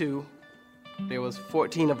was 2. There was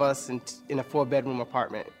 14 of us in a 4-bedroom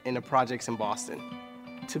apartment in the projects in Boston.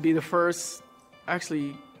 To be the first,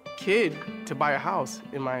 actually, kid to buy a house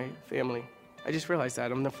in my family. I just realized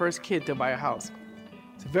that. I'm the first kid to buy a house.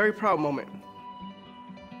 It's a very proud moment.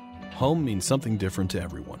 Home means something different to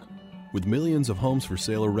everyone. With millions of homes for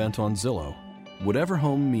sale or rent on Zillow, whatever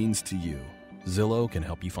home means to you, Zillow can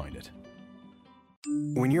help you find it.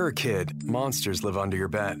 When you're a kid, monsters live under your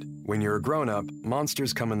bed. When you're a grown-up,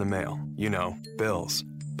 monsters come in the mail. You know, bills.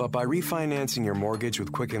 But by refinancing your mortgage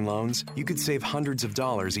with Quicken Loans, you could save hundreds of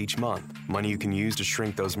dollars each month. Money you can use to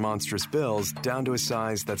shrink those monstrous bills down to a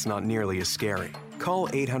size that's not nearly as scary. Call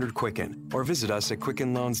 800-QUICKEN or visit us at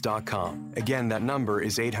QuickenLoans.com. Again, that number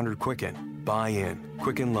is 800-QUICKEN. Buy in.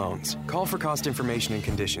 Quicken Loans. Call for cost information and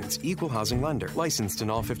conditions. Equal housing lender. Licensed in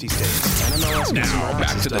all 50 states. NMLS Now,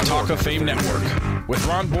 back to the Talk of Fame Network with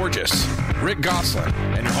Ron Borges, Rick Gosselin,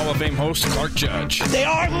 and your Hall of Fame host, Clark Judge. They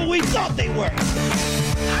are who we thought they were.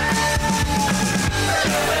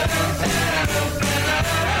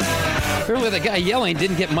 Apparently the guy yelling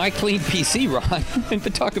didn't get My Clean PC, Ron. And the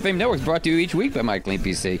Talk of Fame Network is brought to you each week by My Clean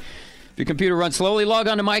PC. If your computer runs slowly, log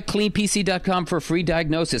on to mycleanpc.com for a free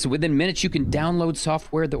diagnosis. Within minutes, you can download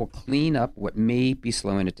software that will clean up what may be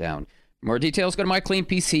slowing it down. For more details, go to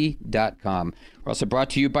mycleanpc.com. We're also brought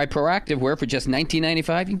to you by Proactive, where for just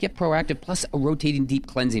 $19.95, you can get Proactive plus a rotating deep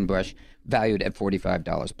cleansing brush valued at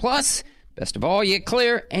 $45. Plus, best of all, you get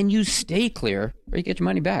clear and you stay clear, or you get your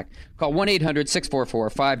money back. Call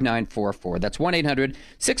 1-800-644-5944. That's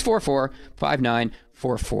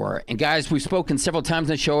 1-800-644-5944. And guys, we've spoken several times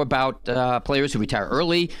on the show about players who retire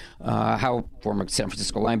early, how former San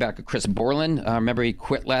Francisco linebacker Chris Borland, remember he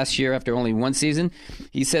quit last year after only one season.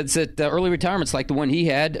 He says that early retirements like the one he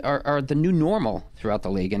had are the new normal throughout the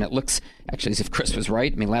league. And it looks actually as if Chris was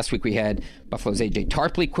right. I mean, last week we had Buffalo's A.J.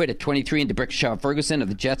 Tarpley quit at 23 and DeBrick Ferguson of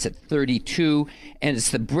the Jets at 32. And it's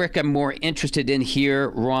the Brick I'm more interested in here,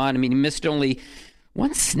 Ron. I mean, he missed only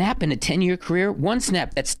one snap in a 10-year career, one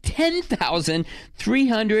snap. That's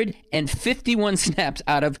 10,351 snaps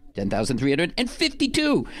out of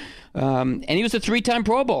 10,352. And he was a 3-time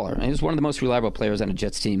Pro Bowler. He was one of the most reliable players on a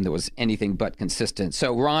Jets team that was anything but consistent.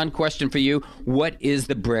 So, Ron, question for you. What is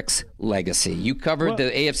the Brick's legacy? You covered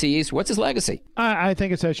the AFC East. What's his legacy? I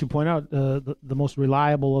think it's, as you point out, the most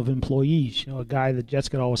reliable of employees. You know, a guy that Jets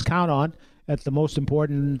can always count on. That's the most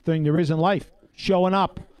important thing there is in life, showing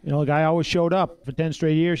up. You know, the guy always showed up. For 10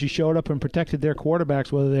 straight years, he showed up and protected their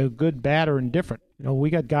quarterbacks, whether they're good, bad, or indifferent. You know, we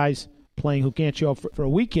got guys playing who can't show up for a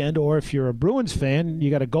weekend, or if you're a Bruins fan, you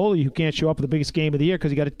got a goalie who can't show up for the biggest game of the year because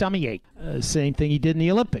he got a tummy ache. Same thing he did in the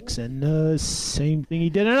Olympics, and same thing he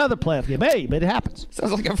did in another playoff game. Hey, but it happens.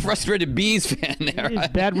 Sounds like a frustrated Bees fan there. It's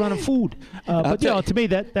bad run of food. But, you know, to me,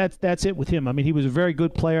 that's it with him. I mean, he was a very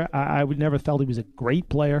good player. I would never felt he was a great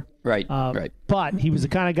player. Right, right. But he was the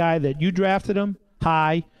kind of guy that you drafted him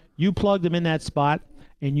high, you plugged him in that spot,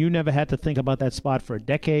 and you never had to think about that spot for a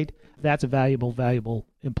decade. That's a valuable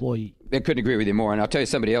employee. I couldn't agree with you more. And I'll tell you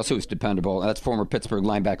somebody else who's dependable. That's former Pittsburgh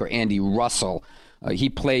linebacker Andy Russell. He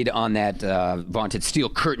played on that vaunted steel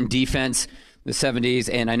curtain defense the 70s,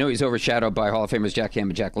 and I know he's overshadowed by Hall of Famers Jack Ham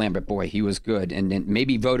and Jack Lambert. Boy, he was good. And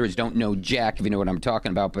maybe voters don't know Jack, if you know what I'm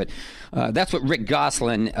talking about, but that's what Rick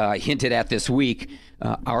Gosselin hinted at this week.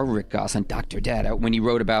 Our Rick Gosselin, Dr. Dad, when he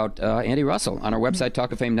wrote about Andy Russell on our website,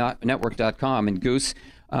 talkoffamenetwork.com. And Goose,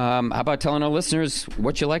 how about telling our listeners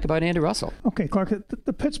what you like about Andy Russell? Okay, Clark,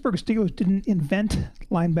 the Pittsburgh Steelers didn't invent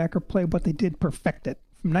linebacker play, but they did perfect it.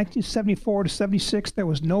 From 1974 to 76, there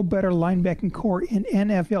was no better linebacking core in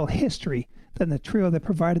NFL history than the trio that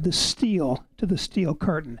provided the steel to the steel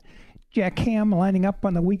curtain. Jack Ham lining up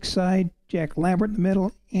on the weak side, Jack Lambert in the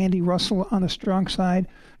middle, Andy Russell on the strong side.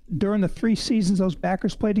 During the 3 seasons those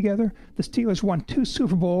backers played together, the Steelers won 2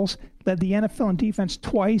 Super Bowls, led the NFL in defense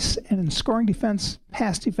twice, and in scoring defense,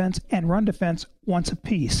 pass defense, and run defense once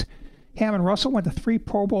apiece. Ham and Russell went to 3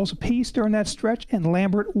 Pro Bowls apiece during that stretch, and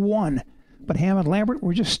Lambert won. But Ham and Lambert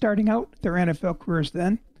were just starting out their NFL careers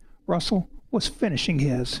then. Russell was finishing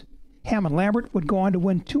his. Ham and Lambert would go on to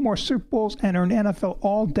win 2 more Super Bowls and earn NFL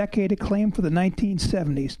All-Decade acclaim for the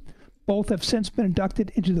 1970s. Both have since been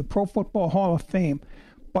inducted into the Pro Football Hall of Fame.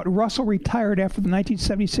 But Russell retired after the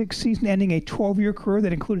 1976 season, ending a 12-year career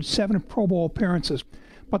that included 7 Pro Bowl appearances.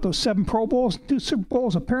 But those 7 Pro Bowls, 2 Super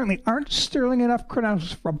Bowls, apparently aren't sterling enough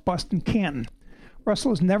credentials for a bust in Canton.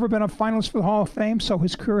 Russell has never been a finalist for the Hall of Fame, so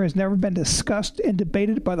his career has never been discussed and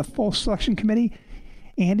debated by the full selection committee.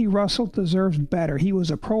 Andy Russell deserves better. He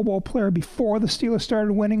was a Pro Bowl player before the Steelers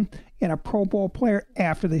started winning and a Pro Bowl player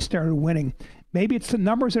after they started winning. Maybe it's the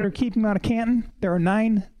numbers that are keeping him out of Canton. There are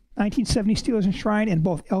 9 1970 Steelers enshrined, and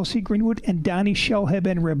both L.C. Greenwood and Donnie Shell have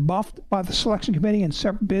been rebuffed by the selection committee in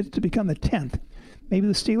separate bids to become the 10th. Maybe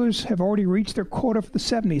the Steelers have already reached their quota for the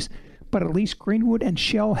 70s, but at least Greenwood and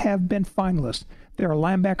Shell have been finalists. There are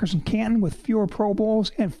linebackers in Canton with fewer Pro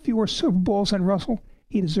Bowls and fewer Super Bowls than Russell.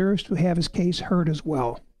 He deserves to have his case heard as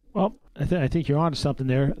well. Well, I think you're onto something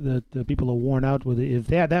there. The people are worn out with it. If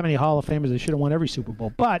they had that many Hall of Famers, they should have won every Super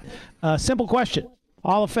Bowl. But simple question.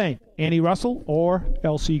 Hall of Fame, Andy Russell or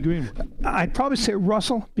L.C. Greenwood? I'd probably say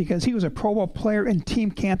Russell because he was a Pro Bowl player in Team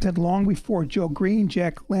Canton long before Joe Green,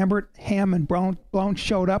 Jack Lambert, Ham, and Brown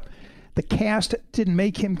showed up. The cast didn't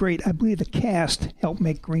make him great. I believe the cast helped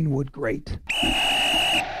make Greenwood great.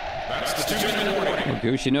 That's the 2-minute warning. Well,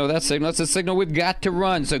 Goose, you know that signal. That's a signal we've got to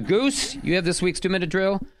run. So, Goose, you have this week's 2-minute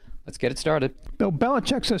drill. Let's get it started. Bill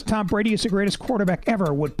Belichick says Tom Brady is the greatest quarterback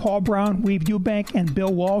ever. Would Paul Brown, Weave Eubank, and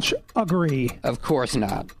Bill Walsh agree? Of course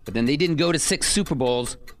not. But then they didn't go to 6 Super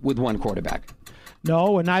Bowls with 1 quarterback.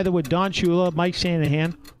 No, and neither would Don Shula, Mike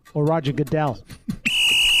Shanahan, or Roger Goodell.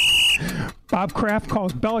 Bob Kraft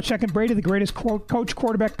calls Belichick and Brady the greatest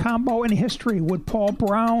coach-quarterback combo in history. Would Paul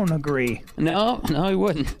Brown agree? No, he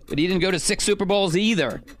wouldn't. But he didn't go to 6 Super Bowls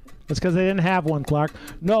either. That's because they didn't have one, Clark.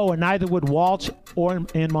 No, and neither would Walsh or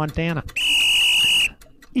in Montana.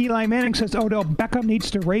 Eli Manning says Odell Beckham needs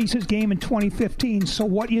to raise his game in 2015. So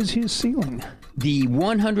what is his ceiling? The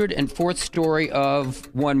 104th story of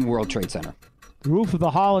One World Trade Center. The roof of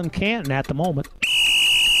the hall in Canton at the moment.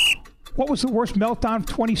 What was the worst meltdown of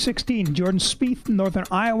 2016? Jordan Spieth in Northern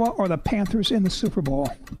Iowa or the Panthers in the Super Bowl?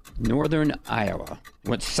 Northern Iowa.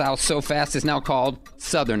 Went south so fast it's now called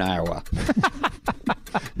Southern Iowa.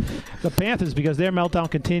 The Panthers, because their meltdown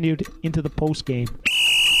continued into the postgame.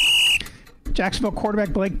 Jacksonville quarterback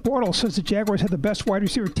Blake Bortles says the Jaguars have the best wide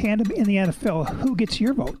receiver tandem in the NFL. Who gets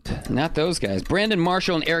your vote? Not those guys. Brandon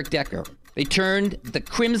Marshall and Eric Decker. They turned the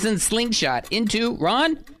Crimson Slingshot into,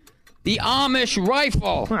 Ron, the Amish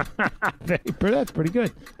rifle. That's pretty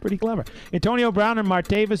good. Pretty clever. Antonio Brown and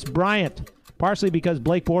Martavis Bryant. Partially because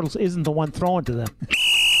Blake Bortles isn't the one throwing to them.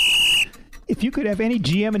 If you could have any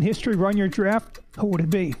GM in history run your draft, who would it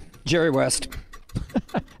be? Jerry West.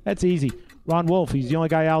 That's easy. Ron Wolf. He's the only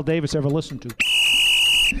guy Al Davis ever listened to.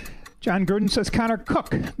 John Gruden says Connor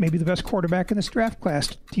Cook may be the best quarterback in this draft class.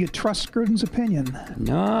 Do you trust Gruden's opinion?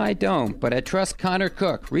 No, I don't, but I trust Connor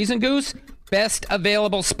Cook. Reason, Goose? Best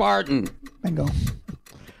available Spartan. Bingo.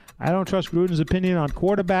 I don't trust Gruden's opinion on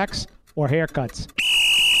quarterbacks or haircuts.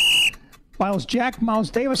 Miles Jack, Miles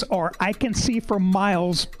Davis, or I Can See for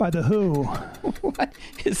Miles by The Who. What?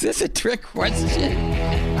 Is this a trick question?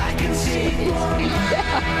 I can see for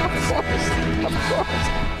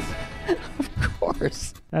Miles. Of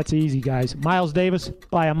course. That's easy, guys. Miles Davis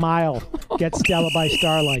by a mile. Get Stella by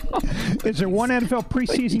Starlight. Is there one NFL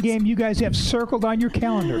preseason game you guys have circled on your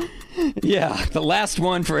calendar? Yeah, the last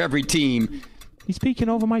one for every team. He's peeking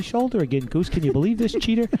over my shoulder again, Goose. Can you believe this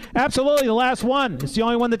cheater? Absolutely, the last one. It's the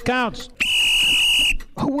only one that counts.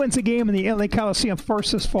 Who wins the game in the LA Coliseum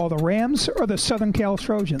first this fall, the Rams or the Southern Cal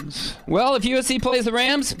Trojans? Well, if USC plays the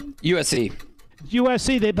Rams, USC.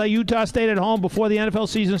 USC, they play Utah State at home before the NFL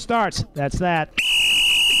season starts. That's that.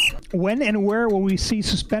 When and where will we see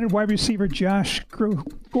suspended wide receiver Josh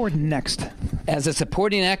Gordon next? As a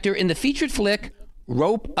supporting actor in the featured flick,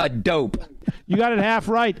 Rope-a-Dope. You got it half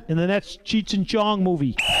right in the next Cheech and Chong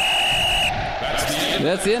movie.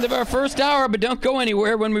 That's the end of our first hour, but don't go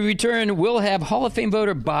anywhere. When we return, we'll have Hall of Fame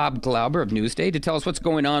voter Bob Glauber of Newsday to tell us what's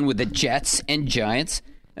going on with the Jets and Giants,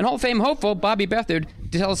 and Hall of Fame hopeful Bobby Beathard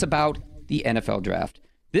to tell us about the NFL draft.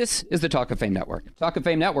 This is the Talk of Fame Network. Talk of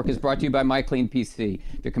Fame Network is brought to you by MyCleanPC.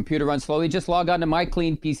 If your computer runs slowly, just log on to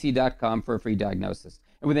mycleanpc.com for a free diagnosis.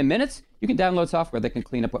 And within minutes, you can download software that can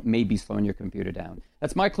clean up what may be slowing your computer down.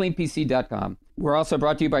 That's mycleanpc.com. We're also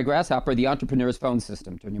brought to you by Grasshopper, the entrepreneur's phone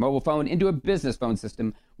system. Turn your mobile phone into a business phone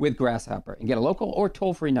system with Grasshopper and get a local or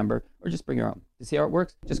toll-free number, or just bring your own. To see how it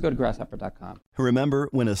works, just go to grasshopper.com. Remember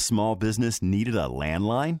when a small business needed a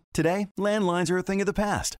landline? Today, landlines are a thing of the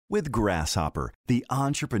past with Grasshopper, the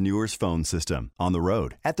entrepreneur's phone system. On the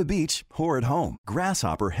road, at the beach, or at home,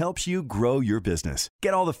 Grasshopper helps you grow your business.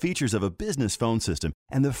 Get all the features of a business phone system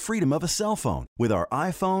and the freedom of a cell phone with our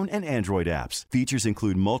iPhone and Android apps. Features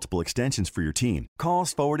include multiple extensions for your team,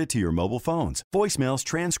 calls forwarded to your mobile phones, voicemails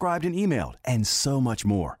transcribed and emailed, and so much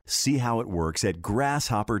more. See how it works at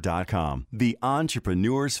grasshopper.com, the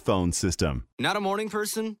entrepreneur's phone system. Not a morning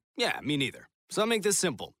person? Yeah, me neither. So I'll make this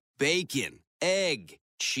simple. Bacon, egg,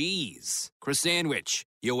 cheese, croissant-wich.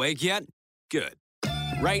 You awake yet? Good.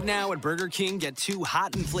 Right now at Burger King, get 2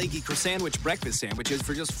 hot and flaky croissant-wich breakfast sandwiches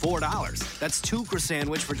for just $4. That's 2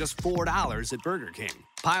 croissant-wich for just $4 at Burger King.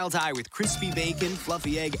 Piled high with crispy bacon,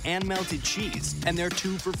 fluffy egg, and melted cheese. And they're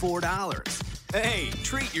 2 for $4. Hey,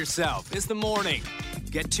 treat yourself. It's the morning.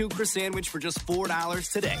 Get 2 croissant-wich for just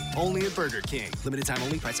 $4 today. Only at Burger King. Limited time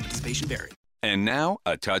only. Price and participation vary. And now,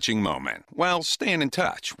 a touching moment. Well, staying in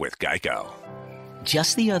touch with Geico.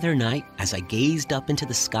 Just the other night, as I gazed up into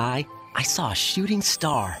the sky, I saw a shooting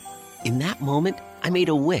star. In that moment, I made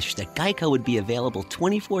a wish that Geico would be available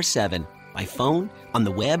 24/7, by phone, on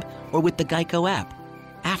the web, or with the Geico app.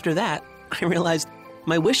 After that, I realized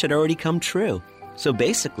my wish had already come true. So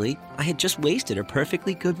basically, I had just wasted a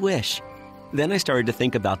perfectly good wish. Then I started to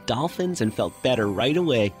think about dolphins and felt better right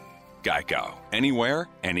away. Geico. Anywhere,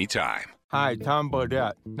 anytime. Hi, Tom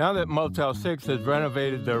Bodette. Now that Motel 6 has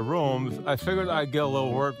renovated their rooms, I figured I'd get a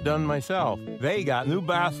little work done myself. They got new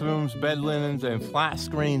bathrooms, bed linens, and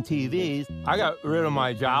flat-screen TVs. I got rid of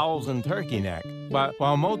my jowls and turkey neck. But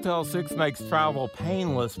while Motel 6 makes travel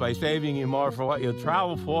painless by saving you more for what you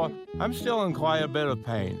travel for, I'm still in quite a bit of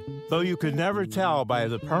pain. Though you could never tell by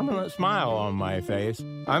the permanent smile on my face,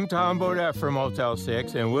 I'm Tom Bodette for Motel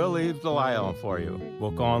 6, and we'll leave the light on for you.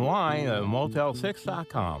 Book online at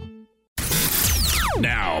motel6.com.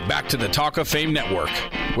 Now, back to the Talk of Fame Network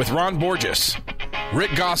with Ron Borges,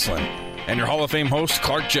 Rick Gosselin, and your Hall of Fame host,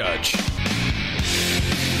 Clark Judge.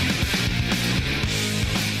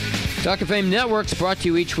 Talk of Fame Network's brought to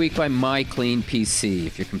you each week by MyCleanPC.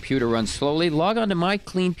 If your computer runs slowly, log on to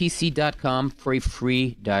mycleanpc.com for a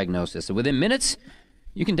free diagnosis. And within minutes,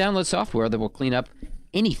 you can download software that will clean up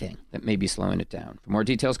anything that may be slowing it down. For more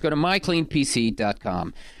details, go to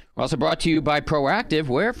mycleanpc.com. We're also brought to you by Proactive,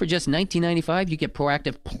 where for just $19.95, you get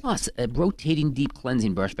Proactive Plus, a rotating deep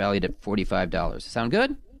cleansing brush valued at $45. Sound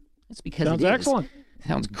good? That's because Sounds it is. excellent.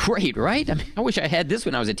 Sounds great, right? I mean, I wish I had this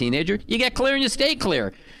when I was a teenager. You get clear and you stay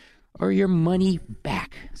clear, or your money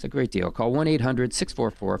back. It's a great deal. Call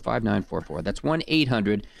 1-800-644-5944. That's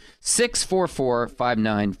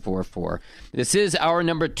 1-800-644-5944. This is hour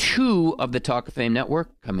number 2 of the Talk of Fame Network.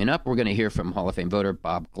 Coming up, we're going to hear from Hall of Fame voter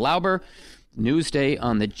Bob Glauber. Newsday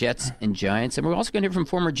on the Jets and Giants. And we're also going to hear from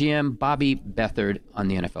former GM Bobby Beathard on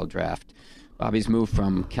the NFL draft. Bobby's moved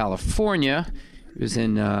from California. He was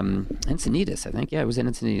in Encinitas, I think. Yeah, he was in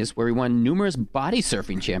Encinitas, where he won numerous body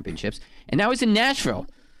surfing championships. And now he's in Nashville,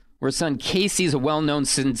 where his son Casey's a well-known,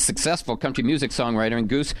 successful country music songwriter, and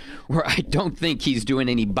Goose, where I don't think he's doing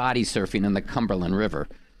any body surfing on the Cumberland River.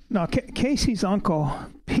 No, Casey's uncle,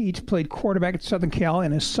 Pete, played quarterback at Southern Cal,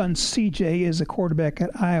 and his son, CJ, is a quarterback at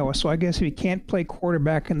Iowa. So I guess if you can't play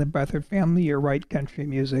quarterback in the Beathard family, you're right, country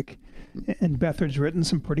music. And Beathard's written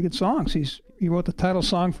some pretty good songs. He wrote the title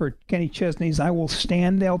song for Kenny Chesney's I Will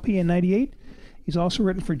Stand LP in '98. He's also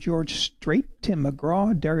written for George Strait, Tim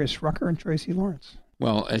McGraw, Darius Rucker, and Tracy Lawrence.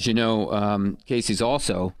 Well, as you know, Casey's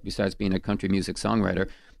also, besides being a country music songwriter,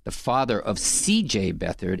 the father of C.J.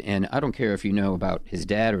 Beathard, and I don't care if you know about his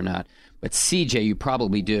dad or not, but C.J. you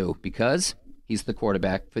probably do, because he's the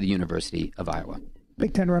quarterback for the University of Iowa.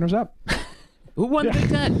 Big Ten runners-up. Who won the Big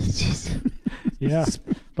Ten? Yeah.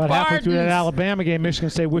 About halfway through that Alabama game, Michigan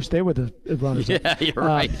State wished they were the runners-up. Yeah, you're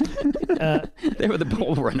right. They were the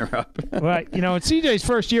bowl runner-up. Right. You know, in CJ's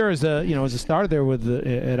first year as a starter there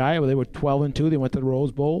at Iowa, they were 12-2. They went to the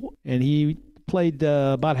Rose Bowl, and he played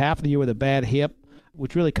about half of the year with a bad hip,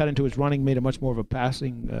 which really cut into his running, made him much more of a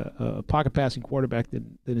pocket passing quarterback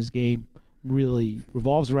than his game really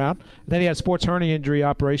revolves around. And then he had a sports hernia injury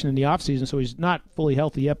operation in the offseason, so he's not fully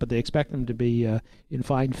healthy yet, but they expect him to be in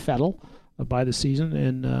fine fettle by the season.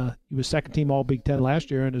 And he was second team All Big Ten last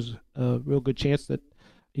year, and there's a real good chance that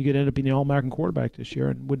he could end up being the All-American quarterback this year.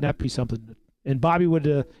 And wouldn't that be something And Bobby would,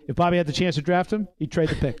 if Bobby had the chance to draft him, he'd trade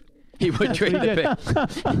the pick. He would trade the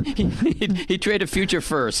pick. He'd trade a future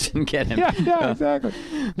first and get him. Yeah, exactly.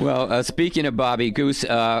 Well, speaking of Bobby, Goose,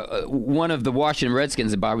 one of the Washington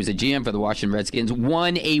Redskins, and Bobby was a GM for the Washington Redskins,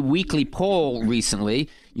 won a weekly poll recently.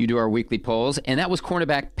 You do our weekly polls, and that was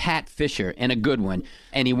cornerback Pat Fisher, and a good one.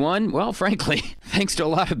 And he won, well, frankly, thanks to a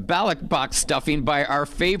lot of ballot box stuffing by our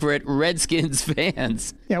favorite Redskins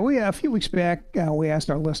fans. Yeah, a few weeks back, we asked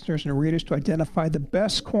our listeners and readers to identify the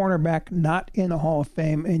best cornerback not in the Hall of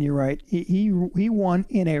Fame, and you're right. He won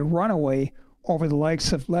in a runaway over the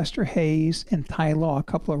likes of Lester Hayes and Ty Law, a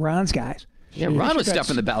couple of Ron's guys. Yeah, Ron was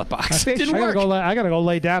stuffing the ballot box. It didn't work. I got to go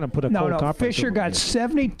lay down and put a cold top. Fisher got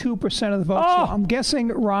 72% of the votes. Oh! So I'm guessing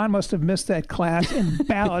Ron must have missed that class in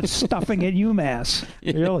ballot stuffing at UMass.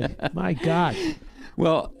 Really? My God.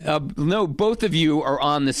 Well, no, both of you are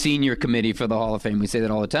on the senior committee for the Hall of Fame. We say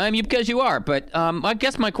that all the time because you are. But I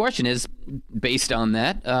guess my question is, based on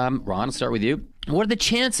that, Ron, I'll start with you. What are the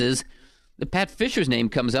chances that Pat Fisher's name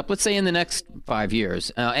comes up, let's say, in the next 5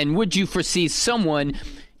 years? And would you foresee someone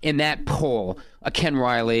in that poll, a Ken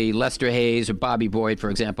Riley, Lester Hayes, or Bobby Boyd, for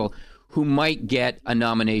example, who might get a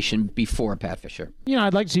nomination before Pat Fisher?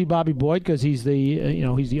 I'd like to see Bobby Boyd because he's the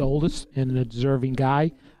he's the oldest and a deserving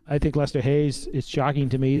guy. I think Lester Hayes. It's shocking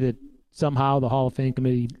to me that somehow the Hall of Fame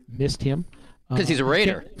committee missed him because he's a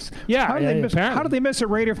Raider. Yeah, how did they miss a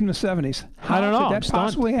Raider from the 70s? I don't know. Could that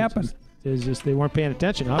possibly happen? It's just they weren't paying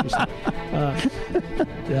attention, obviously.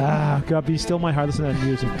 God, be still my heart. Listen to that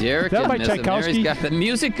music. Derek is by Tchaikovsky. He's got the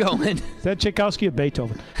music going. Is that Tchaikovsky or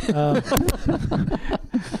Beethoven? And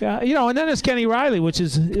then there's Kenny Riley, which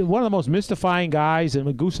is one of the most mystifying guys,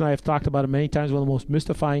 and Goose and I have talked about him many times, one of the most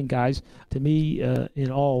mystifying guys to me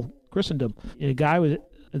in all Christendom. A guy with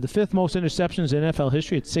the fifth most interceptions in NFL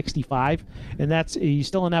history at 65, and he's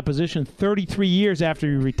still in that position 33 years after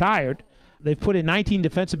he retired. They've put in 19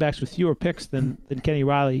 defensive backs with fewer picks than Kenny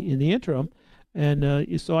Riley in the interim. And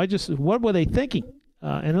so what were they thinking?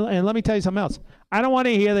 And let me tell you something else. I don't want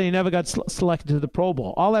to hear that he never got selected to the Pro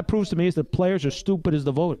Bowl. All that proves to me is that players are stupid as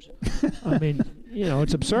the voters. I mean,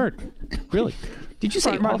 it's absurd. Really. Did you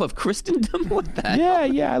say all of Christendom? What the hell?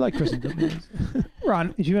 Yeah, I like Christendom.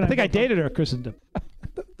 Ron, I think I dated her, Christendom.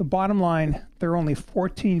 The bottom line, there are only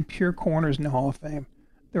 14 pure corners in the Hall of Fame.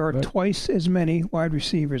 There are twice as many wide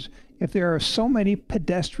receivers. If there are so many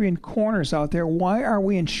pedestrian corners out there, why are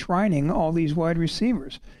we enshrining all these wide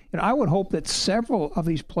receivers? I would hope that several of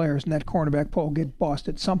these players in that cornerback poll get bossed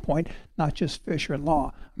at some point, not just Fisher and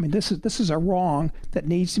Law. I mean, this is a wrong that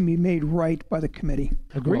needs to be made right by the committee.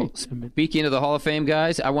 Agreed. Well, speaking of the Hall of Fame,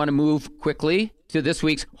 guys, I want to move quickly to this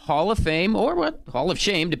week's Hall of Fame, or Hall of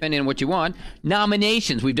Shame, depending on what you want,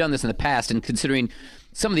 nominations. We've done this in the past, and considering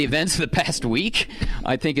some of the events of the past week,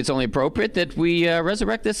 I think it's only appropriate that we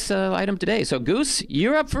resurrect this item today. So, Goose,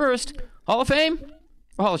 you're up first. Hall of Fame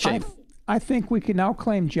or Hall of Shame? I think we can now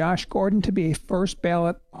claim Josh Gordon to be a first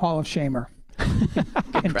ballot Hall of Shamer.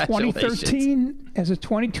 In 2013, as a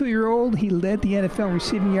 22-year-old, he led the NFL in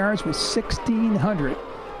receiving yards with 1,600.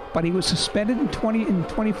 But he was suspended in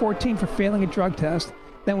 2014 for failing a drug test,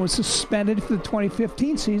 then was suspended for the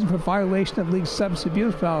 2015 season for violation of league substance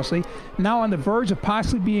abuse policy. Now on the verge of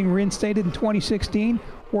possibly being reinstated in 2016,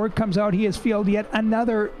 word comes out he has failed yet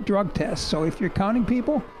another drug test. So if you're counting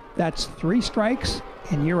people, that's 3 strikes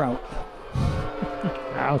and you're out.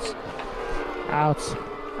 Ouch.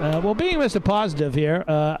 Well, being Mr. Positive here,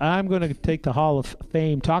 I'm going to take the Hall of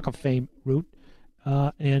Fame, Talk of Fame route,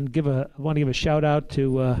 and I want to give a shout out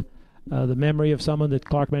to the memory of someone that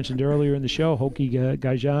Clark mentioned earlier in the show, Hokie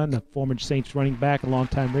Gajan, a former Saints running back and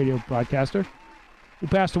longtime radio broadcaster, who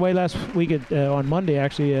passed away last week on Monday,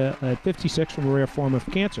 actually, at 56 from a rare form of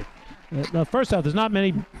cancer. Now, first off, there's not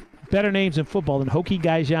many better names in football than Hokie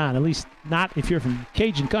Gajan, at least not if you're from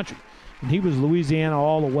Cajun country. And he was Louisiana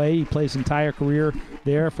all the way. He played his entire career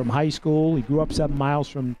there from high school. He grew up 7 miles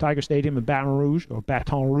from Tiger Stadium in Baton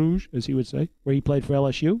Rouge, as he would say, where he played for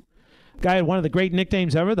LSU. Guy had one of the great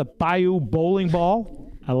nicknames ever, the Bayou Bowling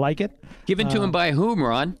Ball. I like it. Given to him by whom,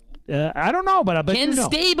 Ron? I don't know, but I bet Ken you know.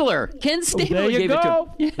 Stabler. Ken Stabler gave it to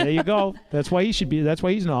him. There you go. That's why he should be. That's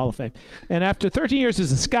why he's in the Hall of Fame. And after 13 years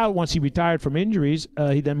as a scout, once he retired from injuries,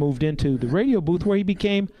 he then moved into the radio booth where he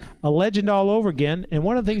became a legend all over again. And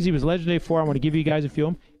one of the things he was legendary for, I want to give you guys a few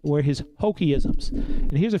of them, were his Hokieisms.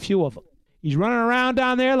 And here's a few of them. He's running around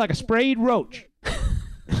down there like a sprayed roach.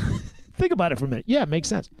 Think about it for a minute. Yeah, it makes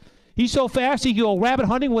sense. He's so fast he can go rabbit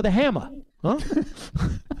hunting with a hammer. Huh?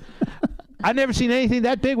 I've never seen anything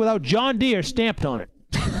that big without John Deere stamped on it.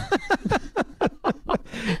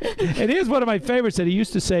 And here's one of my favorites that he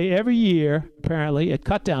used to say every year, apparently, at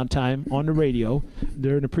cutdown time on the radio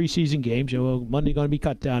during the preseason games. Monday going to be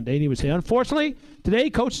cutdown day. And he would say, unfortunately, today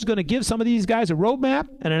Coach is going to give some of these guys a roadmap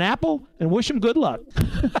and an apple and wish them good luck.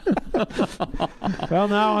 Well,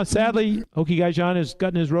 now, sadly, Okie Guy John has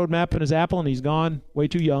gotten his roadmap and his apple, and he's gone way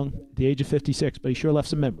too young at the age of 56, but he sure left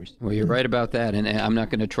some memories. Well, you're right about that, and I'm not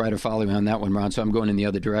going to try to follow you on that one, Ron, so I'm going in the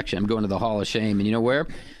other direction. I'm going to the Hall of Shame, and you know where?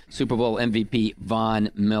 Super Bowl MVP Von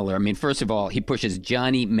Miller. I mean, first of all, he pushes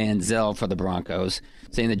Johnny Manziel for the Broncos,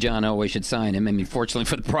 saying that John Elway should sign him. I mean, fortunately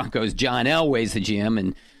for the Broncos, John Elway's the GM,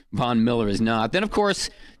 and Von Miller is not. Then, of course,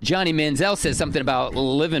 Johnny Manziel says something about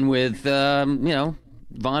living with,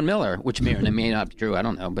 Von Miller, which may not be true. I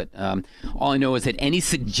don't know. But all I know is that any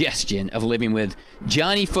suggestion of living with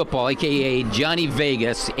Johnny Football, a.k.a. Johnny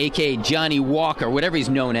Vegas, a.k.a. Johnny Walker, whatever he's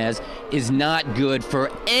known as, is not good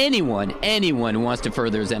for anyone who wants to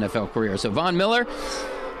further his NFL career. So Von Miller,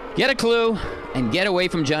 get a clue and get away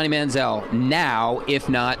from Johnny Manziel now, if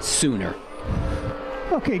not sooner.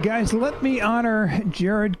 Okay, guys, let me honor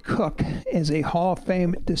Jared Cook as a Hall of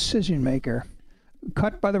Fame decision maker.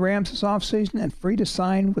 Cut by the Rams this offseason and free to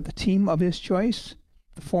sign with the team of his choice.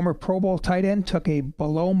 The former Pro Bowl tight end took a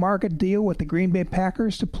below-market deal with the Green Bay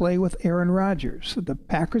Packers to play with Aaron Rodgers. The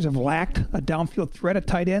Packers have lacked a downfield threat at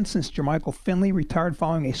tight end since Jermichael Finley retired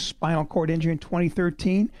following a spinal cord injury in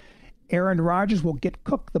 2013. Aaron Rodgers will get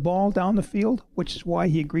Cook the ball down the field, which is why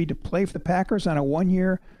he agreed to play for the Packers on a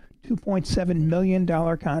one-year, $2.7 million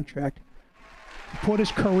contract to put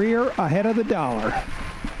his career ahead of the dollar.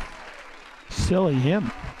 Silly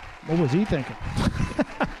him. What was he thinking?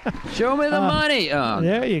 Show me the money.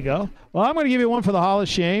 There you go. Well, I'm going to give you one for the Hall of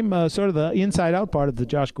Shame, sort of the inside-out part of the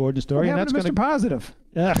Josh Gordon story. What happened to Mr. Positive?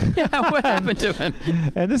 Yeah, what happened to him?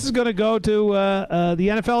 And this is going to go to the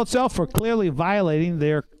NFL itself for clearly violating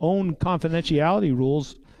their own confidentiality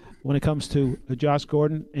rules when it comes to Josh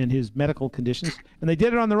Gordon and his medical conditions. And they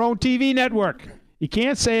did it on their own TV network. You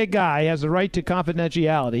can't say a guy has the right to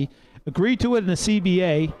confidentiality, agree to it in the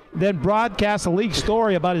CBA, then broadcast a leaked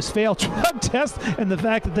story about his failed drug test and the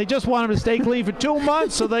fact that they just want him to stay clean for 2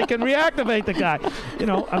 months so they can reactivate the guy.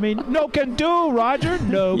 No can do, Roger.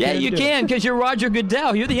 No yeah, can you do. Can, because you're Roger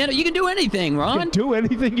Goodell. You're the end. You can do anything, Ron. You can do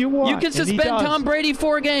anything you want. You can suspend Tom Brady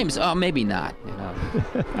 4 games. Oh, maybe not.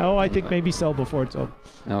 Oh, I think maybe so before it's over.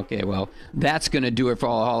 Okay, well, that's going to do it for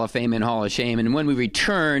all Hall of Fame and Hall of Shame. And when we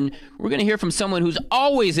return, we're going to hear from someone who's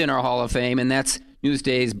always in our Hall of Fame, and that's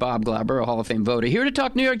Newsday's Bob Glauber, a Hall of Fame voter, here to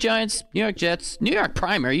talk New York Giants, New York Jets, New York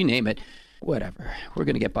primary, you name it. Whatever. We're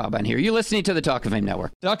going to get Bob on here. You're listening to the Talk of Fame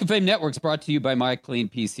Network. Talk of Fame Network is brought to you by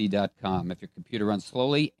MyCleanPC.com. If your computer runs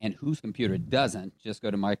slowly, and whose computer doesn't, just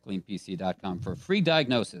go to MyCleanPC.com for a free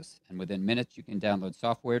diagnosis. And within minutes, you can download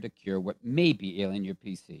software to cure what may be ailing your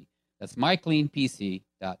PC. That's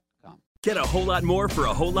MyCleanPC.com. Get a whole lot more for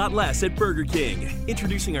a whole lot less at Burger King.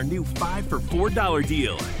 Introducing our new 5 for $4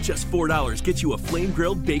 deal. Just $4 gets you a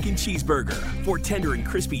flame-grilled bacon cheeseburger, 4 tender and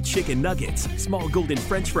crispy chicken nuggets, small golden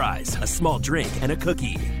french fries, a small drink, and a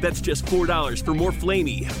cookie. That's just $4 for more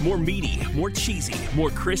flamey, more meaty, more cheesy,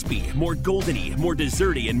 more crispy, more goldeny, more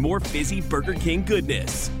desserty, and more fizzy Burger King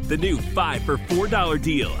goodness. The new 5 for $4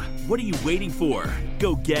 deal. What are you waiting for?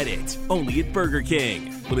 Go get it. Only at Burger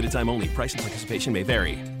King. Limited time only. Price and participation may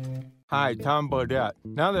vary. Hi, Tom Bodette.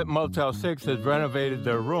 Now that Motel 6 has renovated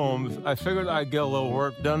their rooms, I figured I'd get a little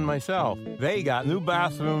work done myself. They got new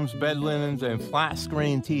bathrooms, bed linens, and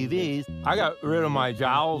flat-screen TVs. I got rid of my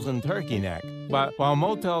jowls and turkey neck. But while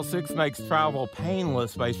Motel 6 makes travel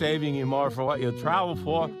painless by saving you more for what you travel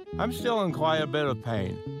for, I'm still in quite a bit of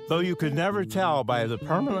pain. Though you could never tell by the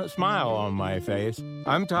permanent smile on my face,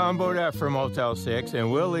 I'm Tom Bodette for Motel 6,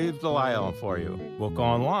 and we'll leave the light on for you. Book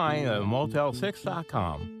online at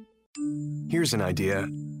motel6.com. Here's an idea.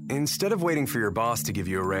 Instead of waiting for your boss to give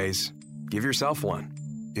you a raise, give yourself one.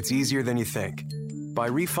 It's easier than you think. By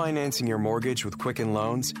refinancing your mortgage with Quicken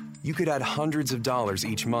Loans, you could add hundreds of dollars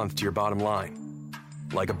each month to your bottom line.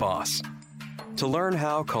 Like a boss. To learn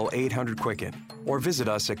how, call 800-QUICKEN or visit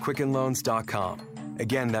us at QuickenLoans.com.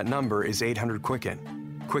 Again, that number is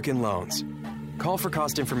 800-QUICKEN. Quicken Loans. Call for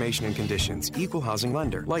cost information and conditions. Equal housing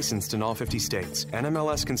lender. Licensed in all 50 states.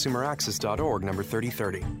 NMLSConsumerAccess.org, number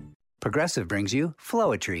 3030. Progressive brings you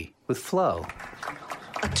Flowetry with Flow.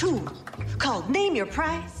 A tool called Name Your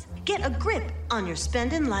Price. Get a grip on your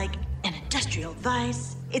spending like an industrial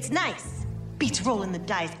vice. It's nice. Beats rolling the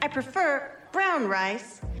dice. I prefer brown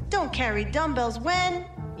rice. Don't carry dumbbells when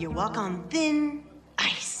you walk on thin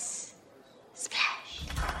ice. Splash.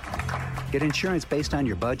 Get insurance based on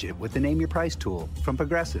your budget with the Name Your Price tool from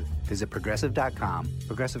Progressive. Visit Progressive.com.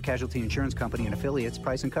 Progressive Casualty Insurance Company and affiliates.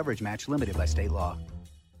 Price and coverage match limited by state law.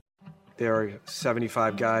 There are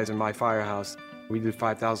 75 guys in my firehouse. We do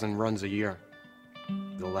 5,000 runs a year.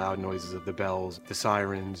 The loud noises of the bells, the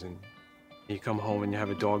sirens, and you come home and you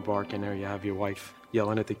have a dog barking, or you have your wife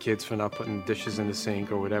yelling at the kids for not putting dishes in the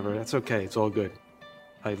sink or whatever. That's okay, it's all good.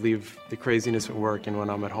 I leave the craziness at work, and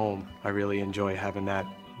when I'm at home, I really enjoy having that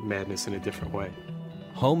madness in a different way.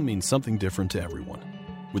 Home means something different to everyone.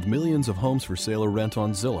 With millions of homes for sale or rent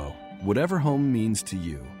on Zillow, whatever home means to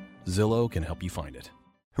you, Zillow can help you find it.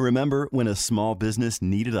 Remember when a small business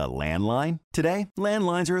needed a landline? Today,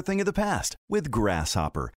 landlines are a thing of the past with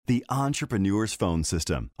Grasshopper, the entrepreneur's phone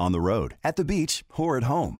system. On the road, at the beach, or at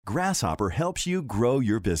home, Grasshopper helps you grow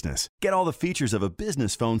your business. Get all the features of a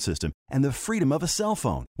business phone system and the freedom of a cell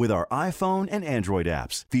phone with our iPhone and Android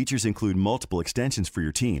apps. Features include multiple extensions for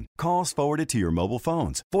your team, calls forwarded to your mobile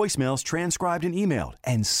phones, voicemails transcribed and emailed,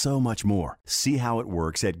 and so much more. See how it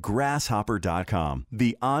works at grasshopper.com,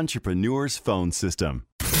 the entrepreneur's phone system.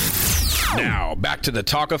 Now, back to the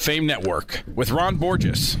Talk of Fame Network with Ron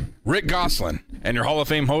Borges, Rick Gosselin, and your Hall of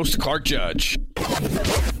Fame host, Clark Judge.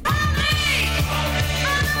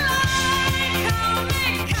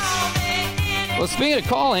 Well, speaking of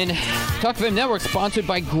calling, Talk of Fame Network sponsored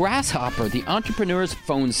by Grasshopper, the entrepreneur's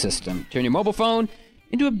phone system. Turn your mobile phone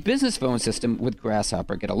into a business phone system with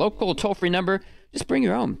Grasshopper. Get a local toll-free number. Just bring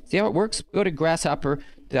your own. See how it works? Go to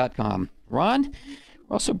grasshopper.com. Ron?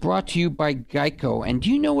 Also brought to you by Geico. And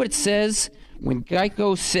do you know what it says when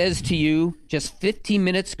Geico says to you just 15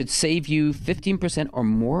 minutes could save you 15% or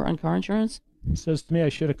more on car insurance? It says to me I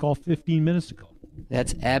should have called 15 minutes ago.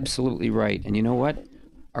 That's absolutely right. And you know what?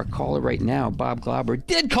 Our caller right now, Bob Glauber,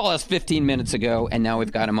 did call us 15 minutes ago, and now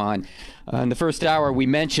we've got him on. In the first hour, we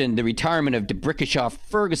mentioned the retirement of DeBrickashaw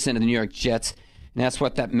Ferguson of the New York Jets. And that's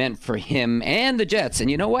what that meant for him and the Jets.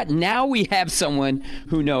 And you know what? Now we have someone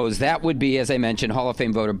who knows. That would be, as I mentioned, Hall of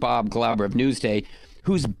Fame voter Bob Glauber of Newsday,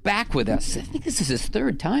 who's back with us. I think this is his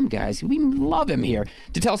third time, guys. We love him here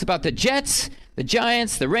to tell us about the Jets, the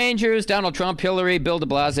Giants, the Rangers, Donald Trump, Hillary, Bill de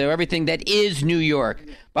Blasio, everything that is New York.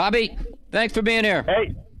 Bobby, thanks for being here.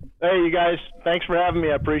 Hey, you guys. Thanks for having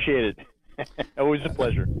me. I appreciate it. Always a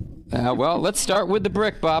pleasure. Well, let's start with the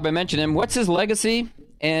Brick, Bob. I mentioned him. What's his legacy?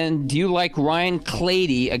 And do you like Ryan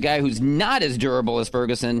Clady, a guy who's not as durable as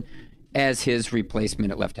Ferguson, as his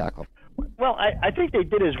replacement at left tackle? Well, I think they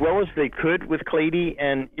did as well as they could with Clady,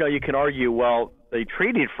 and you can argue, well, they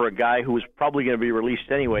traded for a guy who was probably going to be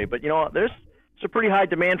released anyway. But there's a pretty high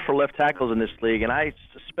demand for left tackles in this league, and I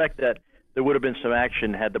suspect that there would have been some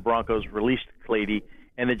action had the Broncos released Clady,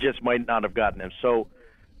 and the Jets might not have gotten him. So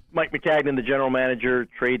Mike McCagnon, the general manager,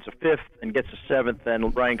 trades a fifth and gets a seventh,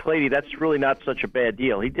 and Ryan Clady, that's really not such a bad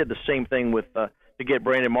deal. He did the same thing with to get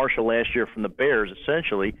Brandon Marshall last year from the Bears,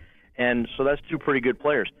 essentially, and so that's two pretty good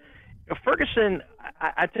players. Ferguson,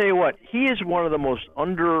 I tell you what, he is one of the most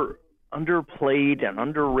underplayed and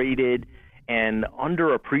underrated and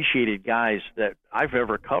underappreciated guys that I've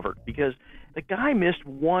ever covered, because the guy missed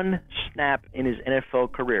one snap in his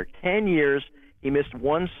NFL career. 10 years, he missed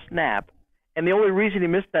one snap. And the only reason he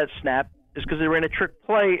missed that snap is because they ran a trick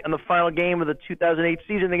play in the final game of the 2008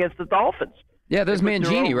 season against the Dolphins. Yeah, there's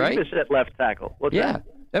Mangini, right? At left tackle. What's that?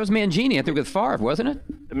 That was Mangini, I think, with Favre, wasn't it?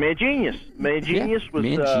 Manginius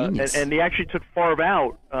was, and they actually took Favre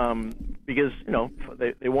out because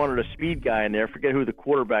they wanted a speed guy in there. I forget who the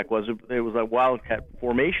quarterback was. It was a wildcat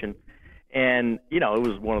formation, and it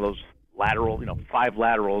was one of those lateral, 5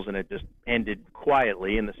 laterals, and it just ended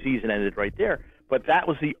quietly, and the season ended right there. But that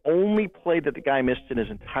was the only play that the guy missed in his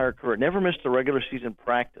entire career. Never missed a regular season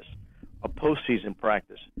practice, a postseason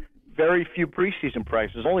practice. Very few preseason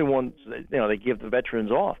practices. Only ones, they give the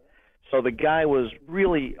veterans off. So the guy was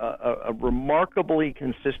really a remarkably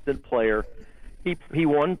consistent player. He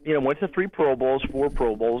won, went to 3 Pro Bowls, 4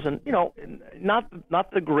 Pro Bowls, and not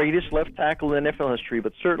the greatest left tackle in NFL history,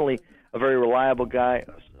 but certainly a very reliable guy,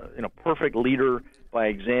 perfect leader by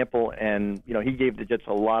example, and he gave the Jets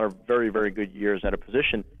a lot of very, very good years at a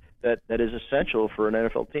position that is essential for an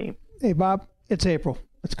NFL team. Hey, Bob, it's April.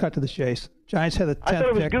 Let's cut to the chase. Giants have the 10th pick. I thought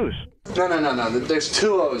it was Goose. No. There's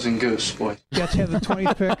 2 O's in Goose, boy. Jets have the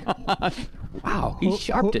 20th pick. Wow, he's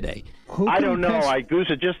sharp today. I don't know. Goose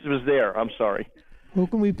just was there. I'm sorry. Who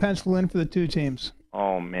can we pencil in for the 2 teams?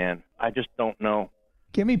 Oh, man. I just don't know.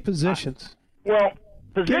 Give me positions.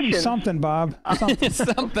 Positions. Give me something, Bob.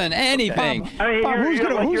 Something, anything. Bob, who's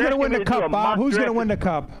going to win the cup, Bob? Who's going to win the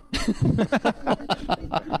cup?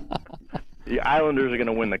 The Islanders are going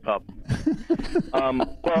to win the cup.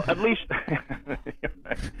 Well, at least,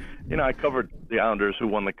 I covered the Islanders who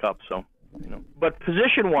won the cup, so, But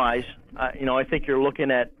position-wise, I think you're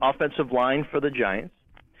looking at offensive line for the Giants,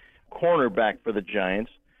 cornerback for the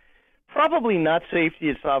Giants, Probably not safety.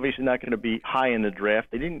 It's obviously not going to be high in the draft.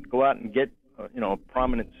 They didn't go out and get a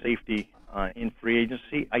prominent safety in free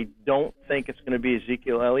agency. I don't think it's going to be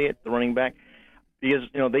Ezekiel Elliott, the running back, because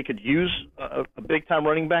they could use a big time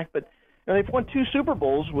running back, but they've won 2 Super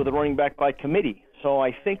Bowls with a running back by committee. So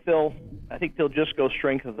I think they'll just go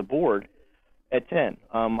strength of the board at 10.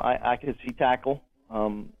 I could see tackle.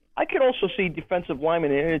 I could also see defensive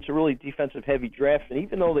lineman, and it's a really defensive heavy draft. And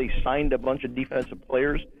even though they signed a bunch of defensive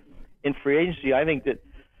players in free agency, I think that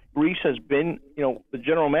Reese has been, the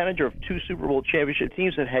general manager of 2 Super Bowl championship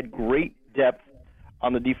teams that had great depth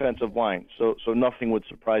on the defensive line. So nothing would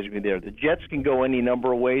surprise me there. The Jets can go any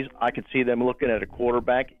number of ways. I could see them looking at a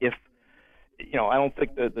quarterback. If, I don't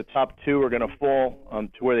think the top 2 are going to fall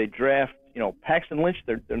to where they draft. Paxton Lynch,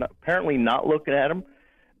 they're apparently not looking at him.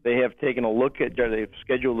 They have taken a look at, they've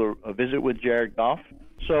scheduled a visit with Jared Goff.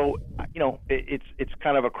 So, it's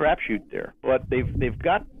kind of a crapshoot there. But they've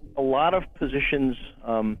got a lot of positions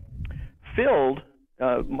filled,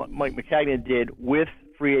 Mike Maccagnan did, with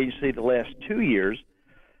free agency the last 2 years,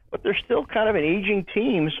 but they're still kind of an aging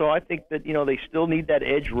team, so I think that, they still need that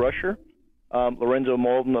edge rusher. Lorenzo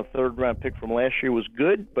Malden, the 3rd-round pick from last year, was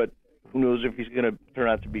good, but who knows if he's going to turn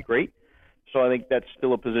out to be great. So I think that's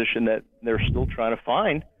still a position that they're still trying to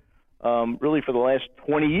find. Really, for the last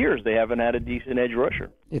 20 years, they haven't had a decent edge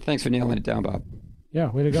rusher. Hey, thanks for nailing it down, Bob. Yeah,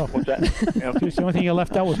 way to go. What's that? The only thing you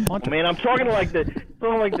left out was punter. Man, I'm talking like the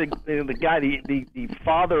guy, the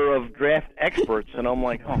father of draft experts, and I'm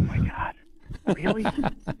like, oh my God, really?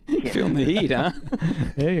 Feeling the heat, huh?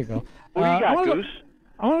 There you go. What do you got, Goose?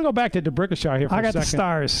 I want to go back to DeBrickashaw here for a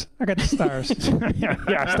second. I got the stars.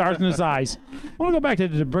 yeah, stars in his eyes. I want to go back to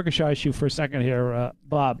the DeBrickashaw issue for a second here,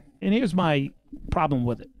 Bob. And here's my problem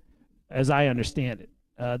with it, as I understand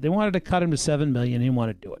it. They wanted to cut him to $7 million. He didn't want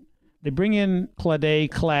to do it. They bring in Claddy,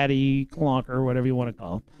 Clonker, whatever you want to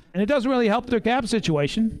call him. And it doesn't really help their cap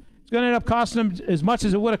situation. It's going to end up costing them as much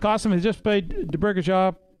as it would have cost him to just pay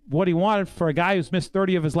DeBrickashaw what he wanted for a guy who's missed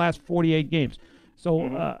 30 of his last 48 games.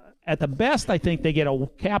 So at the best, I think they get a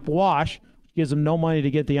cap wash, which gives them no money to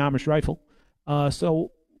get the Amish rifle.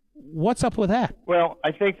 So what's up with that? Well,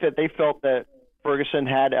 I think that they felt that Ferguson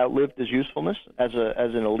had outlived his usefulness as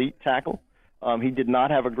an elite tackle. He did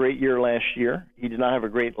not have a great year last year. He did not have a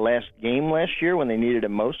great last game last year when they needed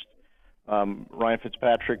him most. Ryan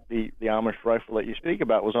Fitzpatrick, the Amish rifle that you speak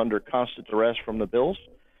about, was under constant duress from the Bills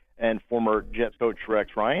and former Jets coach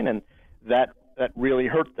Rex Ryan, and that really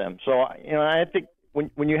hurt them. So, I think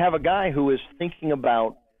when you have a guy who is thinking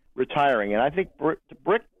about retiring, and I think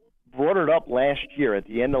Brick brought it up last year, at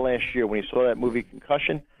the end of last year, when he saw that movie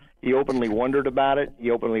Concussion, he openly wondered about it.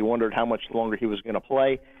 He openly wondered how much longer he was going to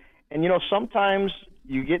play. And, sometimes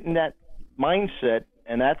you get in that mindset,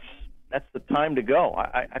 and that's the time to go.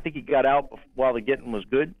 I think he got out while the getting was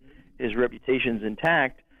good. His reputation's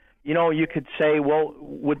intact. You could say, well,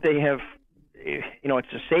 would they have,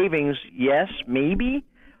 it's a savings, yes, maybe.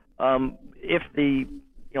 If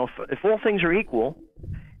all things are equal,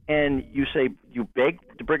 and you say you beg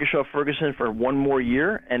DeBrickashaw Ferguson for one more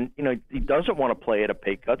year, and, he doesn't want to play at a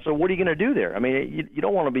pay cut, so what are you going to do there? I mean, you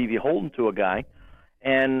don't want to be beholden to a guy.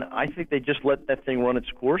 And I think they just let that thing run its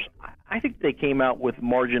course. I think they came out with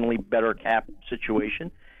marginally better cap situation.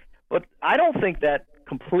 But I don't think that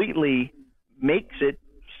completely makes it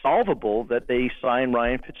solvable that they sign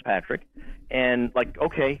Ryan Fitzpatrick and,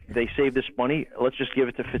 okay, they save this money, let's just give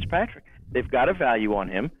it to Fitzpatrick. They've got a value on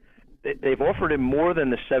him. They've offered him more than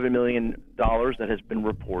the $7 million that has been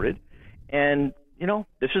reported. And,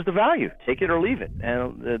 this is the value. Take it or leave it.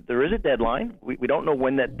 And there is a deadline. We don't know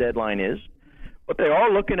when that deadline is. But they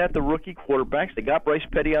are looking at the rookie quarterbacks. They got Bryce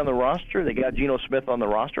Petty on the roster. They got Geno Smith on the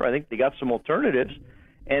roster. I think they got some alternatives.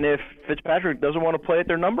 And if Fitzpatrick doesn't want to play at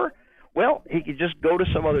their number, well, he could just go to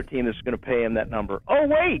some other team that's going to pay him that number. Oh,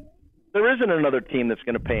 wait, there isn't another team that's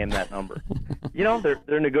going to pay him that number.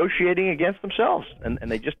 They're negotiating against themselves, and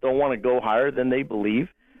they just don't want to go higher than they believe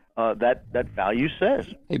that value says.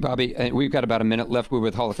 Hey, Bobby, we've got about a minute left. We're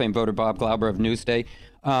with Hall of Fame voter Bob Glauber of Newsday.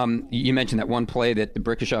 You mentioned that one play that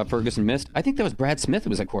DeBrickashaw Ferguson missed. I think that was Brad Smith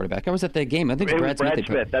who was at quarterback. I was at that game. I think it was Brad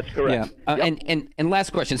Smith. That's correct. Yeah. And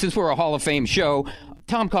last question, since we're a Hall of Fame show,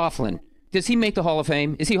 Tom Coughlin, does he make the Hall of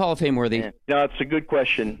Fame? Is he Hall of Fame worthy? Yeah. No, it's a good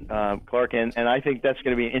question, Clark, and I think that's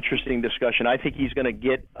going to be an interesting discussion. I think he's going to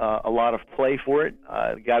get a lot of play for it.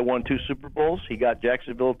 The guy won 2 Super Bowls. He got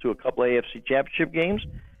Jacksonville to a couple AFC championship games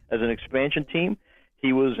as an expansion team.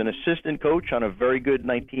 He was an assistant coach on a very good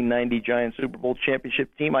 1990 Giants Super Bowl championship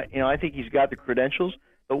team. I think he's got the credentials.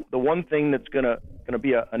 The one thing that's going to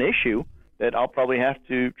be an issue that I'll probably have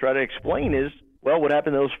to try to explain is, well, what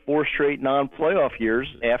happened to those 4 straight non-playoff years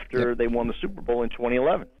after they won the Super Bowl in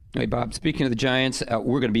 2011? Hey, Bob, speaking of the Giants,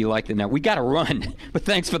 we're going to be like them now. We got to run, but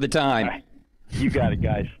thanks for the time. Right. You got it,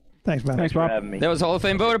 guys. Thanks, Bob. Thanks for having me. That was Hall of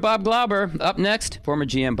Fame voter Bob Glauber. Up next, former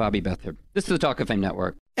GM Bobby Beathard. This is the Talk of Fame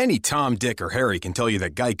Network. Any Tom, Dick, or Harry can tell you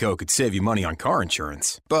that Geico could save you money on car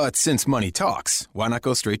insurance. But since money talks, why not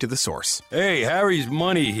go straight to the source? Hey, Harry's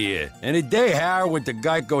Money here. And the day Harry went to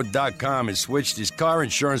Geico.com and switched his car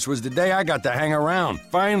insurance was the day I got to hang around.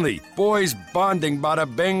 Finally, boys bonding,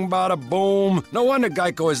 bada bing, bada boom. No wonder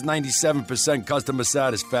Geico has 97% customer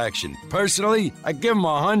satisfaction. Personally, I give him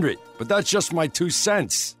 100, but that's just my 2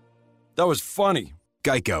 cents. That was funny.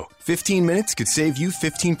 Geico. 15 minutes could save you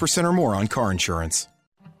 15% or more on car insurance.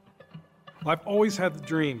 I've always had the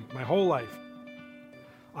dream, my whole life.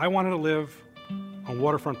 I wanted to live on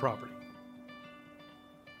waterfront property.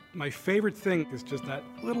 My favorite thing is just that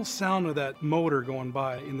little sound of that motor going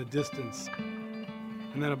by in the distance.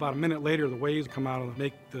 And then about a minute later, the waves come out and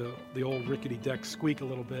make the old rickety deck squeak a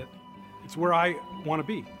little bit. It's where I want to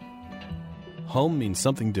be. Home means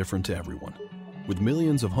something different to everyone. With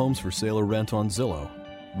millions of homes for sale or rent on Zillow,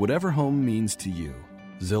 whatever home means to you,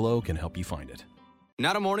 Zillow can help you find it.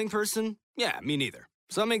 Not a morning person? Yeah, me neither.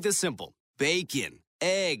 So I'll make this simple. Bacon,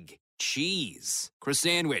 egg, cheese,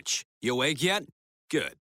 croissant-wich. You awake yet?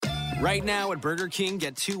 Good. Right now at Burger King,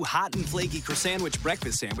 get 2 hot and flaky croissant-wich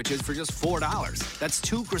breakfast sandwiches for just $4. That's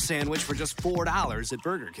 2 croissant-wich for just $4 at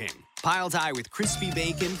Burger King. Piled high with crispy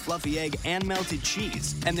bacon, fluffy egg, and melted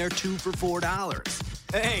cheese. And they're 2 for $4.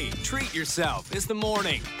 Hey, treat yourself. It's the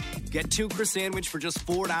morning. Get 2 croissant-wich for just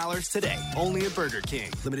 $4 today. Only at Burger King.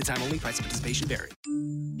 Limited time only. Price and participation vary.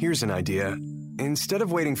 Here's an idea. Instead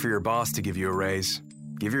of waiting for your boss to give you a raise,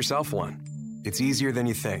 give yourself one. It's easier than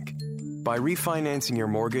you think. By refinancing your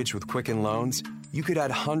mortgage with Quicken Loans, you could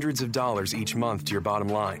add hundreds of dollars each month to your bottom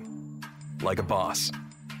line. Like a boss.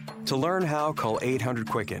 To learn how, call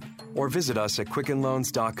 800-QUICKEN or visit us at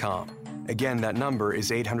QuickenLoans.com. Again, that number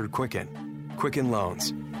is 800-QUICKEN. Quicken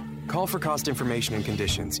Loans. Call for cost information and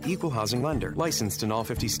conditions. Equal housing lender. Licensed in all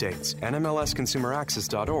 50 states.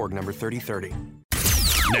 NMLSConsumerAccess.org, number 3030.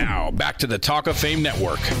 Now, back to the Talk of Fame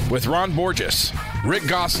Network with Ron Borges, Rick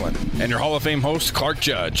Gosselin, and your Hall of Fame host, Clark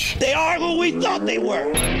Judge. They are who we thought they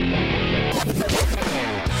were.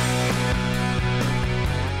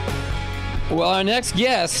 Well, our next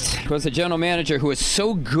guest was a general manager who is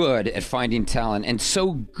so good at finding talent and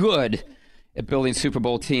so good at building Super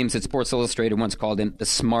Bowl teams that Sports Illustrated once called him the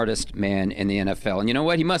smartest man in the NFL. And you know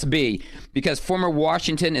what? He must be, because former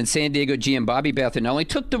Washington and San Diego GM Bobby Beathard not only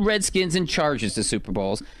took the Redskins and Chargers to Super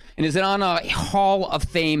Bowls and is on a Hall of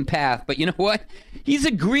Fame path, but you know what? He's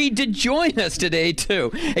agreed to join us today, too.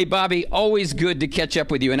 Hey, Bobby, always good to catch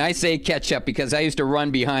up with you. And I say catch up because I used to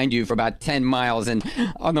run behind you for about 10 miles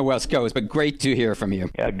on the West Coast, but great to hear from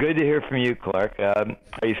you. Yeah, good to hear from you, Clark. Are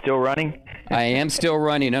you still running? I am still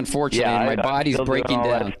running, unfortunately, and my body's breaking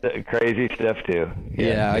down. Crazy stuff, too.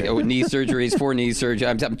 Yeah, knee surgeries, 4 knee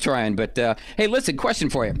surgeries. I'm trying. But, hey, listen, question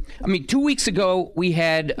for you. I mean, 2 weeks ago, we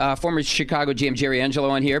had former Chicago GM Jerry Angelo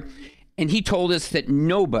on here, and he told us that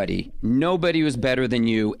nobody was better than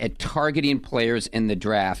you at targeting players in the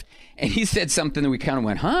draft. And he said something that we kind of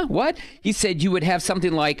went, huh? What? He said you would have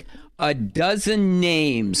something like a dozen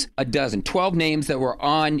names, 12 names that were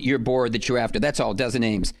on your board that you're after. That's all, a dozen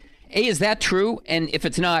names. A, is that true? And if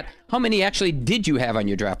it's not, how many actually did you have on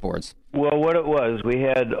your draft boards? Well, what it was, we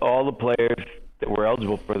had all the players that were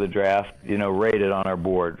eligible for the draft, rated on our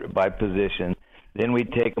board by position. Then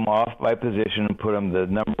we'd take them off by position and put them the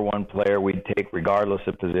number 1 player we'd take regardless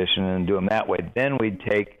of position and do them that way. Then we'd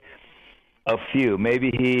take a few. Maybe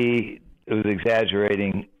he was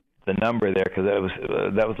exaggerating the number there because that was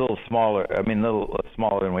a little smaller. I mean, a little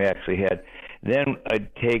smaller than we actually had. Then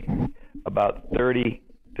I'd take about 30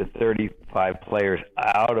 to 35 players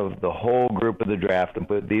out of the whole group of the draft and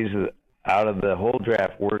put these out of the whole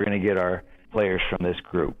draft. We're going to get our players from this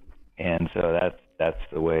group, and so that's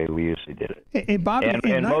the way we usually did it. Hey, Bobby,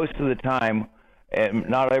 and most of the time, and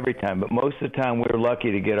not every time, but most of the time, we were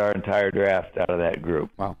lucky to get our entire draft out of that group.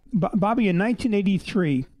 Wow. Bobby, in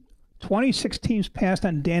 1983, 26 teams passed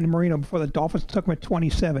on Dan Marino before the Dolphins took him at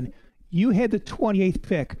 27. You had the 28th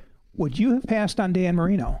pick. Would you have passed on Dan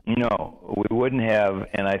Marino? No, we wouldn't have,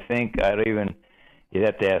 and I think you'd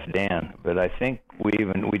have to ask Dan, but I think we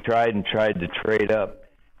tried to trade up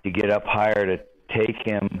to get up higher to take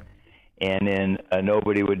him, and then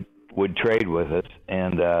nobody would trade with us,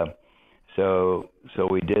 and so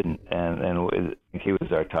we didn't, and he was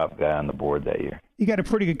our top guy on the board that year. You got a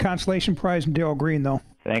pretty good consolation prize in Darrell Green, though.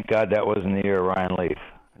 Thank God that wasn't the year of Ryan Leaf.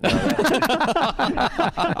 That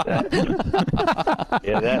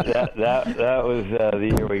was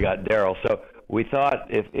the year we got Darrell. So we thought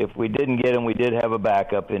if we didn't get him, we did have a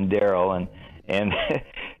backup in Darryl, and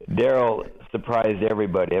Darryl surprised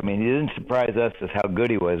everybody. I mean, he didn't surprise us as how good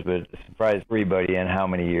he was, but it surprised everybody in how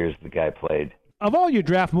many years the guy played. Of all your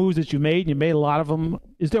draft moves that you made a lot of them,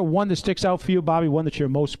 is there one that sticks out for you, Bobby, one that you're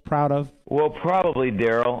most proud of? Well, probably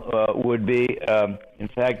Darryl would be. In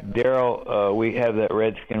fact, Darryl, we have that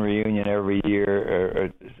Redskin reunion every year, or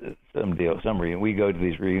some reunion. We go to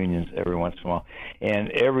these reunions every once in a while. And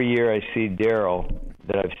every year I see Darryl,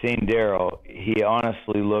 that I've seen Darryl, he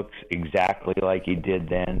honestly looks exactly like he did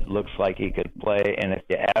then, looks like he could play. And if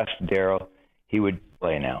you asked Darryl, he would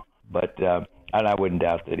play now. But and I wouldn't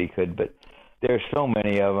doubt that he could, but there's so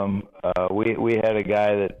many of them. We had a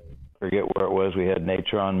guy that, forget where it was, we had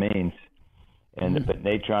Natron Means, but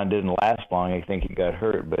Natron didn't last long. I think he got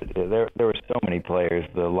hurt. But there were so many players,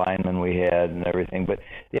 the linemen we had and everything. But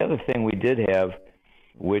the other thing we did have,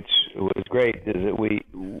 which was great, is that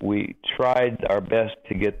we tried our best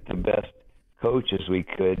to get the best coaches we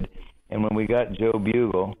could. And when we got Joe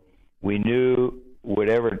Bugle, we knew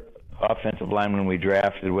whatever offensive lineman we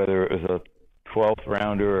drafted, whether it was a 12th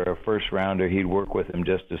rounder or a first rounder, he'd work with him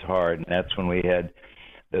just as hard. And that's when we had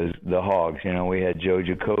the Hogs. You know, we had Joe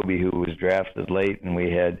Jacoby, who was drafted late, and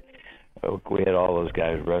we had all those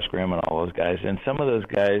guys, Russ Grimm and all those guys. And some of those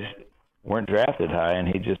guys weren't drafted high, and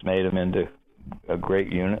he just made them into a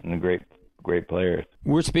great unit and great players.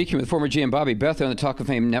 We're speaking with former GM Bobby Bethel on the Talk of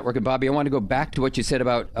Fame Network. And Bobby, I want to go back to what you said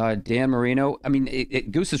about Dan Marino. I mean,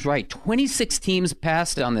 Goose is right. 26 teams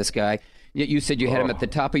passed on this guy. Yet you said you had him at the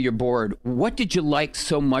top of your board. What did you like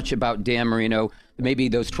so much about Dan Marino that maybe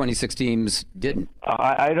those 26 teams didn't?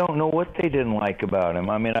 I don't know what they didn't like about him.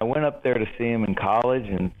 I mean, I went up there to see him in college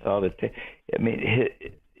and saw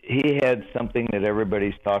he had something that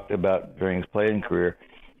everybody's talked about during his playing career.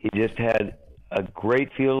 He just had a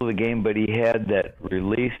great feel of the game, but he had that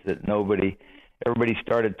release that everybody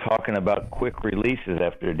started talking about quick releases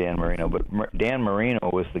after Dan Marino. But Dan Marino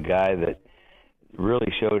was the guy that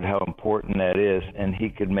really showed how important that is, and he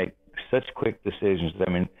could make such quick decisions. I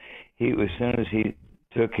mean, as soon as he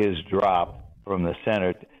took his drop from the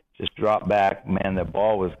center, just drop back, man, the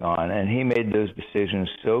ball was gone, and he made those decisions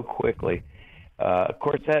so quickly. Of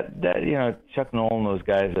course, that Chuck Noll and those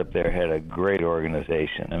guys up there had a great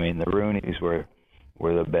organization. I mean, the Rooneys were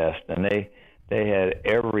the best, and they had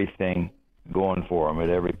everything going for them at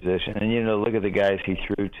every position. And look at the guys he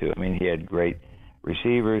threw to. I mean, he had great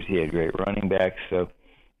receivers, he had great running backs, so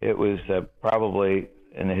it was probably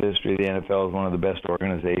in the history of the NFL one of the best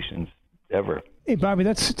organizations ever. Hey, Bobby,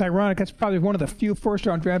 that's ironic. That's probably one of the few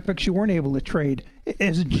first-round draft picks you weren't able to trade.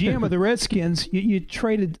 As a GM of the Redskins, you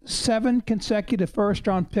traded 7 consecutive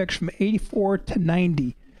first-round picks from 84 to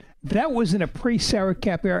 90. That was in a pre-salary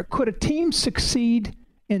cap era. Could a team succeed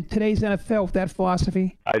in today's NFL with that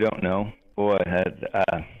philosophy? I don't know. Boy,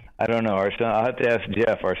 I don't know. Our son, I'll have to ask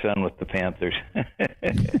Jeff, our son with the Panthers.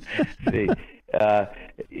 See,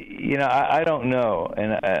 I don't know,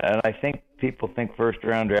 and I think people think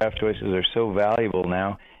first-round draft choices are so valuable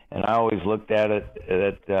now, and I always looked at it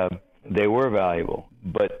that they were valuable,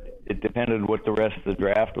 but it depended what the rest of the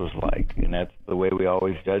draft was like, and that's the way we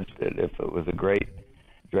always judged it. If it was a great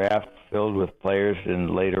draft filled with players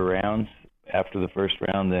in later rounds after the first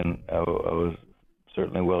round, then I was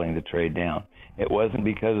certainly willing to trade down. It wasn't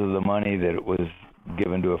because of the money that it was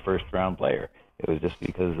given to a first-round player. It was just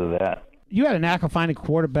because of that. You had a knack of finding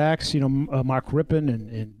quarterbacks, Mark Rippon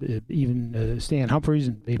and even Stan Humphries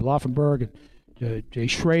and Dave Laufenberg and Jay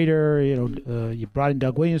Schrader. You brought in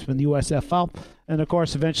Doug Williams from the USFL. And, of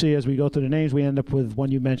course, eventually as we go through the names, we end up with one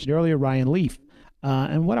you mentioned earlier, Ryan Leaf.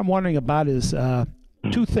 And what I'm wondering about is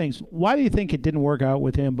two things. Why do you think it didn't work out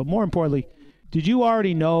with him? But more importantly, did you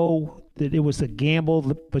already know that it was a gamble,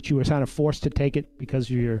 but you were kind of forced to take it because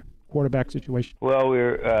of your quarterback situation? Well,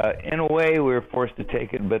 in a way, we were forced to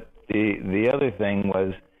take it, but the other thing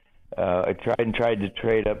was I tried to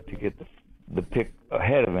trade up to get the pick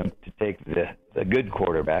ahead of him to take the good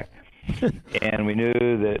quarterback. And we knew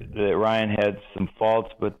that Ryan had some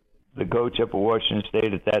faults, but the coach up at Washington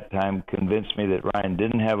State at that time convinced me that Ryan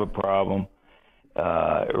didn't have a problem.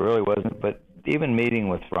 It really wasn't. But even meeting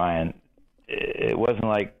with Ryan, it wasn't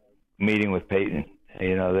like meeting with Peyton.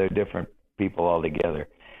 They're different people altogether.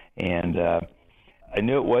 And I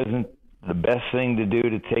knew it wasn't the best thing to do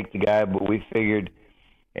to take the guy, but we figured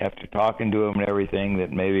after talking to him and everything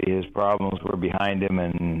that maybe his problems were behind him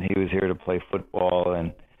and he was here to play football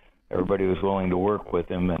and everybody was willing to work with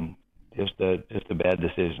him, and just a bad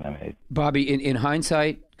decision I made. Bobby, in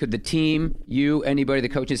hindsight, could the team, you, anybody, the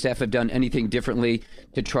coaching staff have done anything differently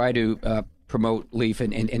to try to promote Leaf,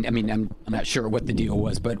 and I mean, I'm not sure what the deal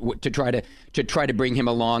was, but to try to bring him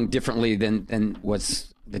along differently than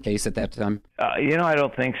was the case at that time? I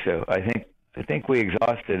don't think so. I think we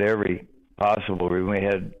exhausted every possible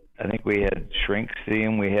route. I think we had shrinks see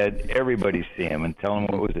him. We had everybody see him and tell him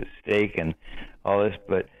what was at stake and all this.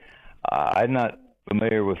 But I'm not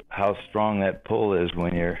familiar with how strong that pull is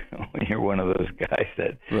when you're one of those guys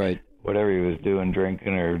that whatever he was doing,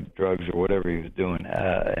 drinking or drugs or whatever he was doing,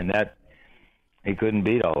 and that he couldn't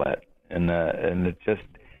beat all that. And it just,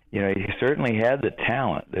 he certainly had the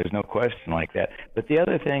talent. There's no question like that. But the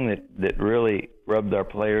other thing that really rubbed our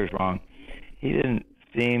players wrong, he didn't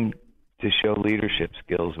seem to show leadership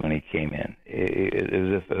skills when he came in. It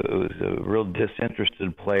was a real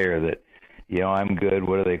disinterested player that, I'm good.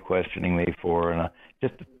 What are they questioning me for? And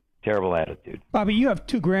just a terrible attitude. Bobby, you have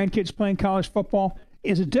 2 grandkids playing college football.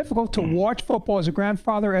 Is it difficult to watch football as a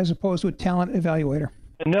grandfather as opposed to a talent evaluator?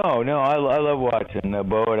 No, I love watching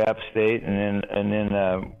Bo at App State and then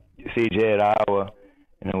CJ at Iowa.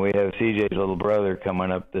 And then we have CJ's little brother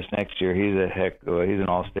coming up this next year. He's he's an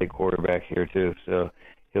all-state quarterback here too. So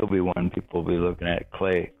he'll be one people will be looking at,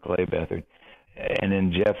 Clay Beathard. And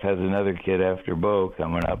then Jeff has another kid after Bo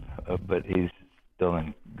coming up, but he's still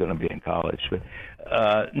going to be in college. But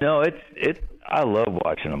no, I love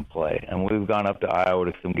watching them play. And we've gone up to Iowa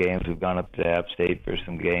to some games. We've gone up to App State for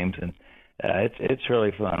some games, and it's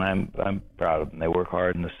really fun. I'm proud of them. They work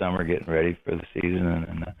hard in the summer getting ready for the season,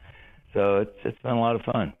 and so it's been a lot of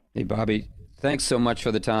fun. Hey, Bobby, thanks so much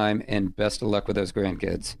for the time, and best of luck with those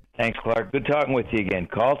grandkids. Thanks, Clark. Good talking with you again.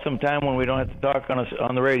 Call sometime when we don't have to talk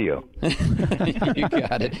on the radio. You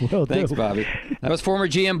got it. Thanks, Bobby. That was former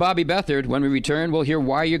GM Bobby Beathard. When we return, we'll hear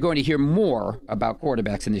why you're going to hear more about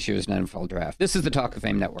quarterbacks in this year's NFL Draft. This is the Talk of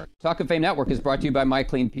Fame Network. Talk of Fame Network is brought to you by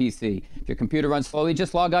MyCleanPC. If your computer runs slowly,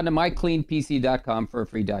 just log on to mycleanpc.com for a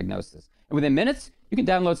free diagnosis. And within minutes, you can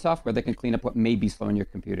download software that can clean up what may be slowing your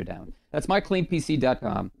computer down. That's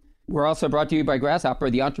mycleanpc.com. We're also brought to you by Grasshopper,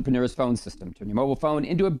 the entrepreneur's phone system. Turn your mobile phone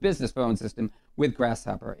into a business phone system with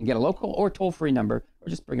Grasshopper and get a local or toll-free number, or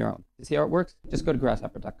just bring your own. To see how it works, just go to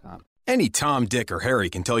grasshopper.com. Any Tom, Dick, or Harry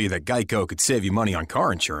can tell you that Geico could save you money on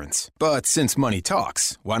car insurance. But since money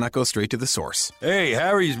talks, why not go straight to the source? Hey,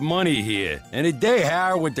 Harry's Money here. And the day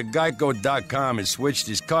Harry went to Geico.com and switched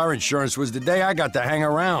his car insurance was the day I got to hang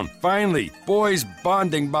around. Finally, boys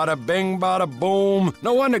bonding, bada bing, bada boom.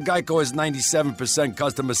 No wonder Geico has 97%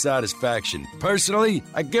 customer satisfaction. Personally,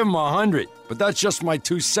 I give him 100, but that's just my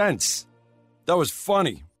 2 cents. That was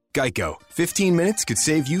funny. Geico. 15 minutes could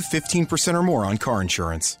save you 15% or more on car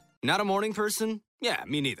insurance. Not a morning person? Yeah,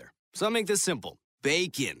 me neither. So I'll make this simple.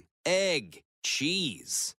 Bacon, egg,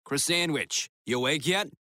 cheese, croissant-wich. You awake yet?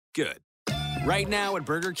 Good. Right now at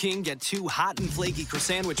Burger King, get 2 hot and flaky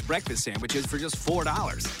croissant-wich breakfast sandwiches for just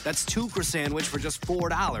 $4. That's 2 croissant-wich for just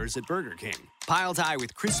 $4 at Burger King. Piled high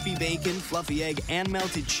with crispy bacon, fluffy egg, and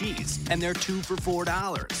melted cheese. And they're 2 for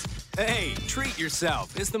 $4. Hey, treat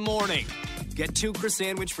yourself. It's the morning. Get 2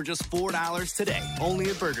 croissant-wich for just $4 today. Only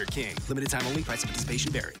at Burger King. Limited time only. Price of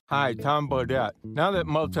participation vary. Hi, Tom Bodette. Now that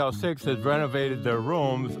Motel 6 has renovated their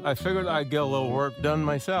rooms, I figured I'd get a little work done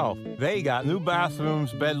myself. They got new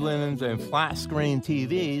bathrooms, bed linens, and flat-screen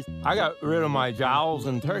TVs. I got rid of my jowls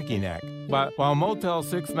and turkey neck. But while Motel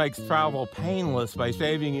 6 makes travel painless by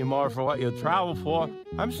saving you more for what you travel for,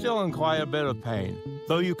 I'm still in quite a bit of pain.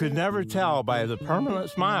 Though you could never tell by the permanent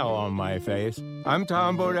smile on my face, I'm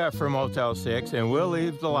Tom Bodette from Motel 6, and we'll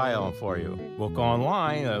leave the light on for you. Book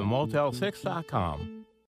online at motel6.com.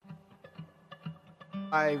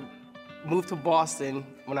 I moved to Boston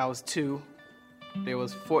when I was 2. There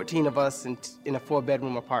was 14 of us in a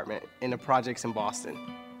 4-bedroom apartment in the projects in Boston.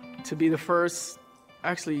 To be the first,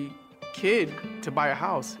 kid to buy a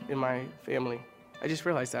house in my family. I just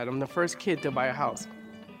realized that. I'm the first kid to buy a house.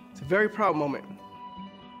 It's a very proud moment.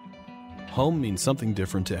 Home means something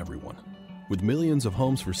different to everyone. With millions of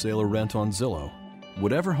homes for sale or rent on Zillow,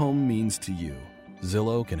 whatever home means to you,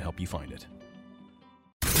 Zillow can help you find it.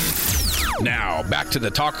 Now, back to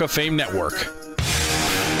the Talk of Fame Network.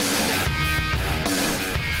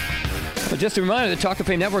 Well, just a reminder, the Talk of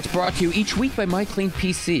Fame Network is brought to you each week by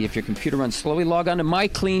MyCleanPC. If your computer runs slowly, log on to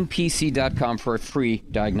mycleanpc.com for a free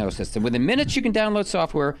diagnosis. And within minutes, you can download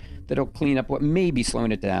software that'll clean up what may be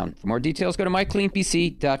slowing it down. For more details, go to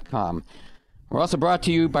mycleanpc.com. We're also brought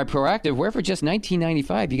to you by Proactive, where for just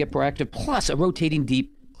 $19.95, you get Proactive Plus, a rotating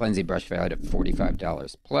deep cleansing brush valued at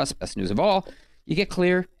 $45. Plus, best news of all, you get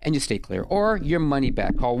clear and you stay clear, or your money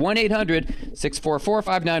back. Call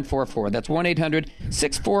 1-800-644-5944. That's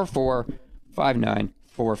 1-800-644-5944.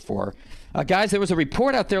 888-203-5844. Guys, there was a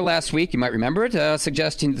report out there last week, you might remember it,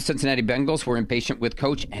 suggesting the Cincinnati Bengals were impatient with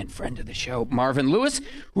coach and friend of the show, Marvin Lewis,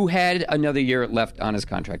 who had another year left on his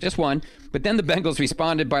contract. Just one. But then the Bengals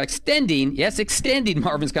responded by extending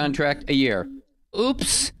Marvin's contract a year.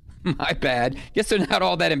 Oops, my bad. Guess they're not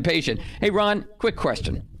all that impatient. Hey, Ron, quick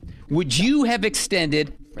question. Would you have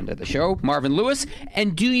extended, friend of the show, Marvin Lewis,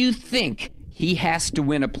 and do you think he has to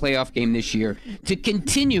win a playoff game this year to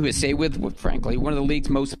continue his stay with, frankly, one of the league's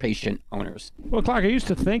most patient owners? Well, Clark, I used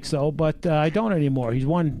to think so, but I don't anymore. He's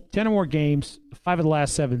won 10 or more games, 5 of the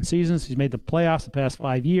last 7 seasons. He's made the playoffs the past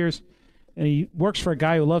 5 years, and he works for a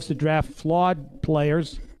guy who loves to draft flawed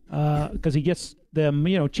players because he gets them,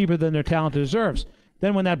 cheaper than their talent deserves.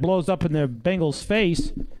 Then when that blows up in the Bengals'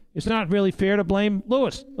 face, it's not really fair to blame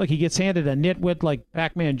Lewis. Like, he gets handed a nitwit like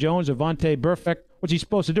Pac-Man Jones or Vontae Burfict. What's he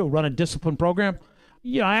supposed to do, run a disciplined program?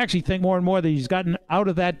 I actually think more and more that he's gotten out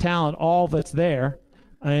of that talent all that's there.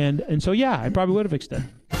 And so, I probably would have extended.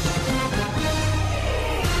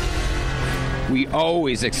 We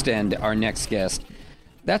always extend our next guest.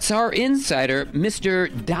 That's our insider,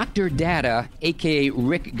 Mr. Dr. Data, a.k.a.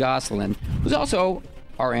 Rick Gosselin, who's also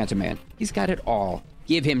our answer man. He's got it all.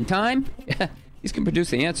 Give him time. He's going to produce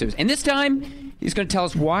the answers. And this time, he's going to tell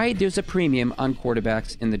us why there's a premium on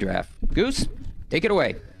quarterbacks in the draft. Goose, take it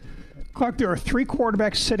away. Clark, there are 3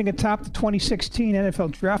 quarterbacks sitting atop the 2016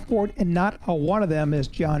 NFL Draft Board, and not a one of them is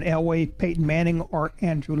John Elway, Peyton Manning, or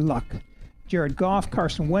Andrew Luck. Jared Goff,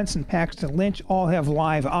 Carson Wentz, and Paxton Lynch all have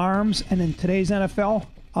live arms, and in today's NFL,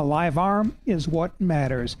 a live arm is what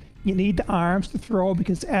matters. You need the arms to throw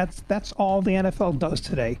because that's all the NFL does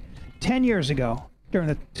today. 10 years ago, during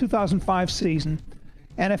the 2005 season,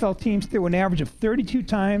 NFL teams threw an average of 32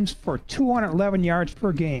 times for 211 yards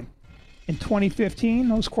per game. In 2015,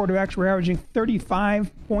 those quarterbacks were averaging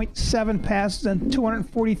 35.7 passes and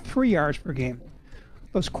 243 yards per game.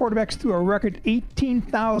 Those quarterbacks threw a record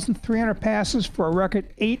 18,300 passes for a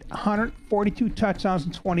record 842 touchdowns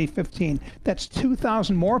in 2015. That's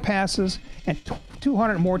 2,000 more passes and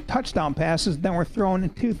 200 more touchdown passes than were thrown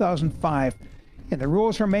in 2005. And the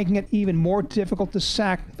rules are making it even more difficult to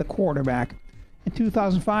sack the quarterback. In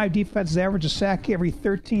 2005, defenses averaged a sack every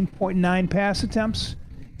 13.9 pass attempts.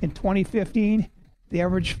 In 2015, the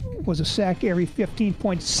average was a sack every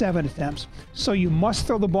 15.7 attempts. So you must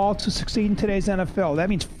throw the ball to succeed in today's NFL. That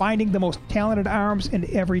means finding the most talented arms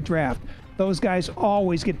in every draft. Those guys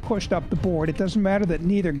always get pushed up the board. It doesn't matter that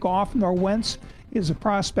neither Goff nor Wentz is a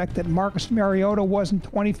prospect that Marcus Mariota was in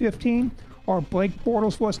 2015 or Blake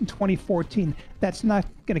Bortles was in 2014. That's not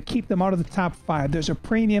going to keep them out of the top 5. There's a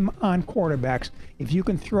premium on quarterbacks. If you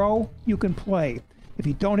can throw, you can play. If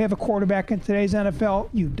you don't have a quarterback in today's NFL,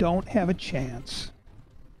 you don't have a chance.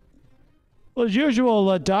 Well, as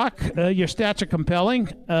usual, Doc, your stats are compelling.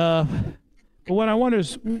 But what I wonder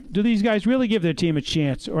is, do these guys really give their team a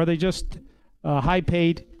chance, or are they just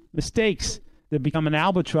high-paid mistakes that become an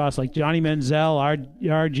albatross like Johnny Manziel,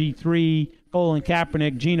 RG3, Colin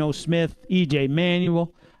Kaepernick, Geno Smith, E.J.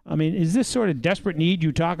 Manuel? I mean, is this sort of desperate need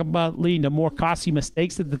you talk about leading to more costly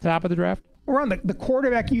mistakes at the top of the draft? Ron, the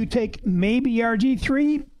quarterback you take may be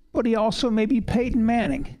RG3, but he also may be Peyton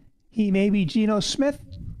Manning. He may be Geno Smith,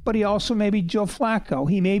 but he also may be Joe Flacco.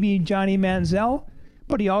 He may be Johnny Manziel,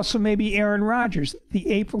 but he also may be Aaron Rodgers. The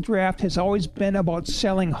April draft has always been about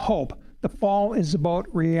selling hope. The fall is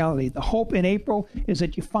about reality. The hope in April is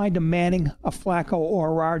that you find a Manning, a Flacco, or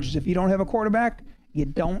a Rodgers. If you don't have a quarterback, you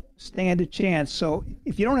don't stand a chance. So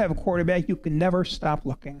if you don't have a quarterback, you can never stop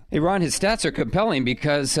looking. Hey, Ron, his stats are compelling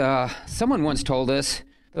because someone once told us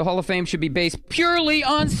the Hall of Fame should be based purely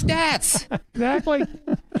on stats.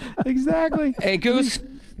 Exactly. Hey, Goose,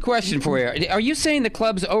 question for you. Are you saying the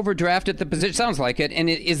club's overdrafted the position? Sounds like it. And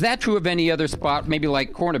is that true of any other spot, maybe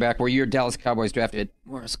like cornerback, where your Dallas Cowboys drafted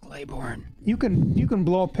Morris Claiborne? You can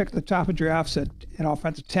blow a pick at the top of drafts at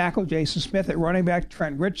offensive tackle, Jason Smith, at running back,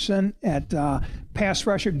 Trent Richardson, at pass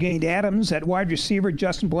rusher, Gabe Adams, at wide receiver,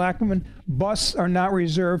 Justin Blackmon. Busts are not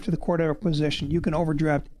reserved to the quarterback position. You can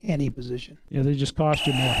overdraft any position. Yeah, they just cost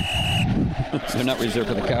you more. They're not reserved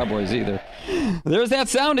for the Cowboys either. There's that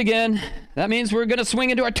sound again. That means we're going to swing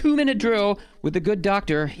into our 2-minute drill with the good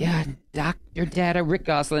doctor. Yeah, Dr. Data, Rick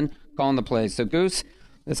Gosselin, calling the plays. So, Goose,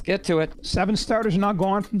 let's get to it. 7 starters are now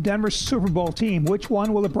gone from Denver's Super Bowl team. Which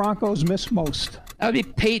one will the Broncos miss most? That would be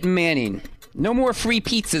Peyton Manning. No more free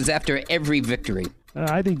pizzas after every victory.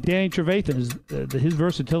 I think Danny Trevathan, his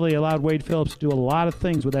versatility allowed Wade Phillips to do a lot of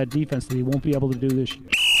things with that defense that he won't be able to do this year.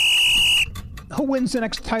 Who wins the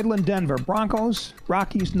next title in Denver? Broncos,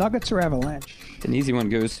 Rockies, Nuggets, or Avalanche? An easy one,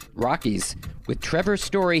 Goose. Rockies, with Trevor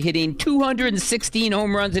Story hitting 216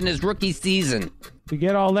 home runs in his rookie season. To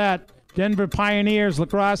get all that, Denver Pioneers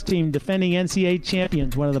lacrosse team defending NCAA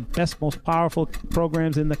champions, one of the best, most powerful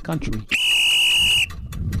programs in the country.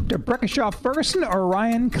 DeBrickashaw Ferguson or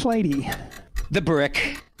Ryan Clady? The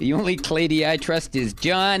Brick. The only Clady I trust is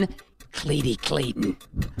John Clady Clayton.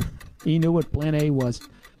 He knew what Plan A was.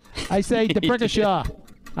 I say DeBrickashaw.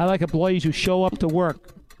 I like employees who show up to work.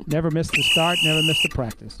 Never miss the start, never miss the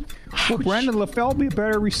practice. Will Brandon LaFell be a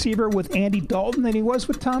better receiver with Andy Dalton than he was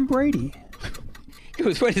with Tom Brady?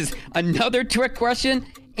 What is another trick question?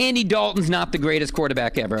 Andy Dalton's not the greatest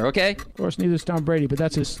quarterback ever, okay? Of course, neither is Tom Brady, but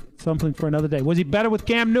that's just something for another day. Was he better with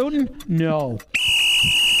Cam Newton? No.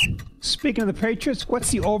 Speaking of the Patriots, what's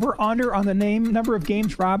the over-under on the number of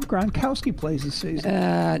games Rob Gronkowski plays this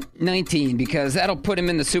season? 19, because that'll put him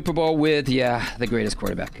in the Super Bowl with, the greatest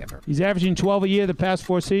quarterback ever. He's averaging 12 a year the past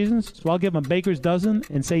 4 seasons, so I'll give him a baker's dozen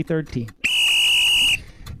and say 13.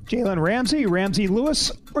 Jalen Ramsey, Ramsey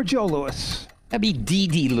Lewis, or Joe Lewis? That'd be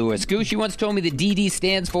D.D. Lewis. Goose, you once told me the D.D.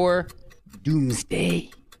 stands for Doomsday.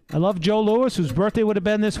 I love Joe Lewis, whose birthday would have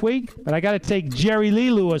been this week, but I got to take Jerry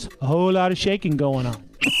Lee Lewis. A whole lot of shaking going on.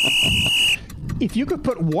 If you could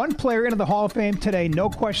put one player into the Hall of Fame today, no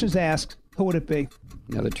questions asked, who would it be?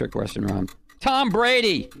 Another trick question, Ron. Tom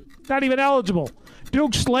Brady. Not even eligible.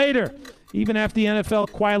 Duke Slater. Even after the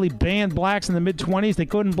NFL quietly banned blacks in the mid-20s, they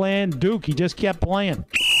couldn't ban Duke. He just kept playing.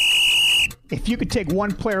 If you could take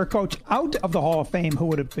one player coach out of the Hall of Fame, who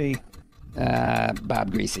would it be?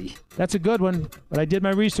 Bob Greasy. That's a good one, but I did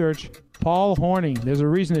my research. Paul Hornung. There's a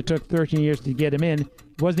reason it took 13 years to get him in. He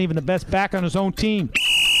wasn't even the best back on his own team.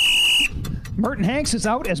 Merton Hanks is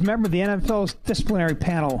out as member of the NFL's disciplinary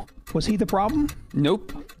panel. Was he the problem?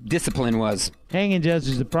 Nope. Discipline was. Hanging judge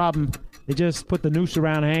is the problem. They just put the noose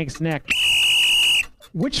around Hank's neck.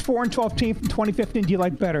 Which 4-12 team from 2015 do you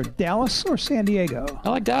like better, Dallas or San Diego? I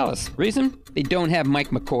like Dallas. Reason? They don't have Mike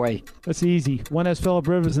McCoy. That's easy. One has Phillip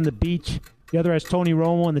Rivers in the beach. The other has Tony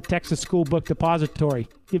Romo in the Texas School Book Depository.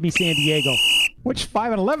 Give me San Diego. Which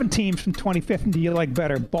 5-11 teams from 2015 do you like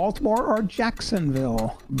better, Baltimore or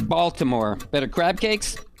Jacksonville? Baltimore. Better crab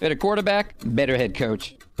cakes, better quarterback, better head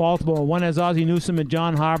coach. Baltimore. One has Ozzie Newsome and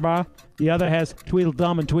John Harbaugh. The other has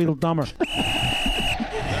Tweedledum and Tweedledummer.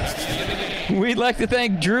 We'd like to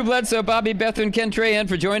thank Drew Bledsoe, Bobby Bethune, Ken Trahan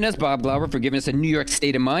for joining us, Bob Glauber for giving us a New York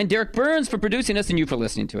state of mind, Derek Burns for producing us, and you for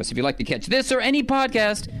listening to us. If you'd like to catch this or any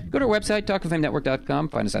podcast, go to our website, talkoffamenetwork.com,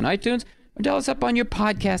 find us on iTunes, or dial us up on your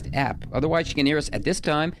podcast app. Otherwise, you can hear us at this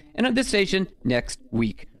time and on this station next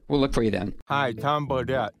week. We'll look for you then. Hi, Tom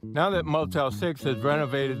Bodette. Now that Motel 6 has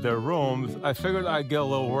renovated their rooms, I figured I'd get a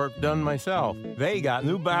little work done myself. They got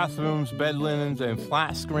new bathrooms, bed linens, and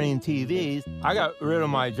flat-screen TVs. I got rid of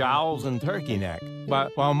my jowls and turkey neck.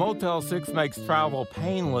 But while Motel 6 makes travel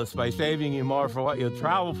painless by saving you more for what you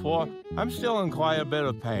travel for, I'm still in quite a bit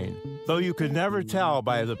of pain. Though you could never tell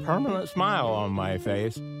by the permanent smile on my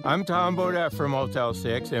face, I'm Tom Bodette for Motel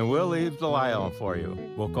 6, and we'll leave the light on for you.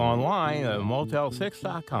 Book online at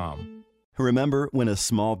motel6.com. Remember when a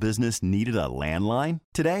small business needed a landline?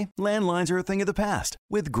 Today, landlines are a thing of the past.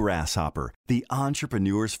 With Grasshopper, the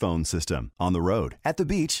entrepreneur's phone system. On the road, at the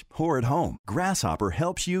beach, or at home, Grasshopper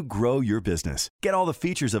helps you grow your business. Get all the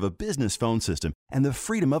features of a business phone system and the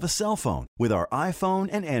freedom of a cell phone with our iPhone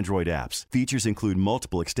and Android apps. Features include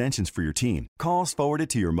multiple extensions for your team, calls forwarded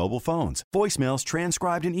to your mobile phones, voicemails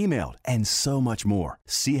transcribed and emailed, and so much more.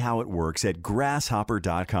 See how it works at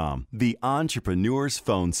grasshopper.com, the entrepreneur's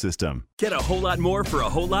phone system. Get a whole lot more for a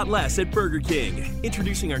whole lot less at Burger King.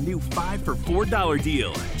 Introducing our new 5 for $4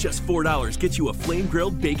 deal. Just $4 gets you a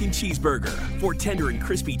flame-grilled bacon cheeseburger, 4 tender and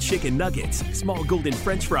crispy chicken nuggets, small golden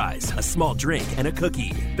french fries, a small drink, and a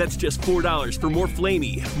cookie. That's just $4 for more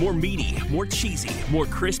flamey, more meaty, more cheesy, more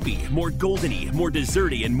crispy, more goldeny, more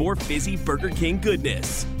desserty, and more fizzy Burger King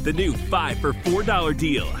goodness. The new 5 for $4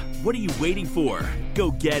 deal. What are you waiting for?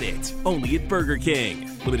 Go get it. Only at Burger King.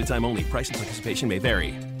 Limited time only. Price and participation may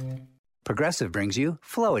vary. Progressive brings you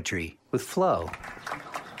Flowetry with Flow.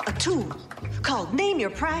 A tool called Name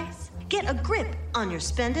Your Price. Get a grip on your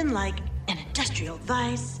spending like an industrial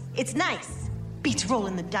vice. It's nice. Beats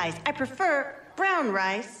rolling the dice. I prefer brown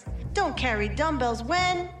rice. Don't carry dumbbells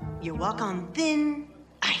when you walk on thin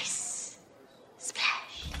ice.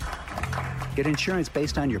 Splash. Get insurance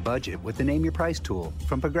based on your budget with the Name Your Price tool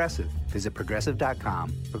from Progressive. Visit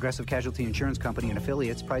Progressive.com. Progressive Casualty Insurance Company and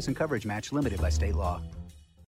affiliates. Price and coverage match limited by state law.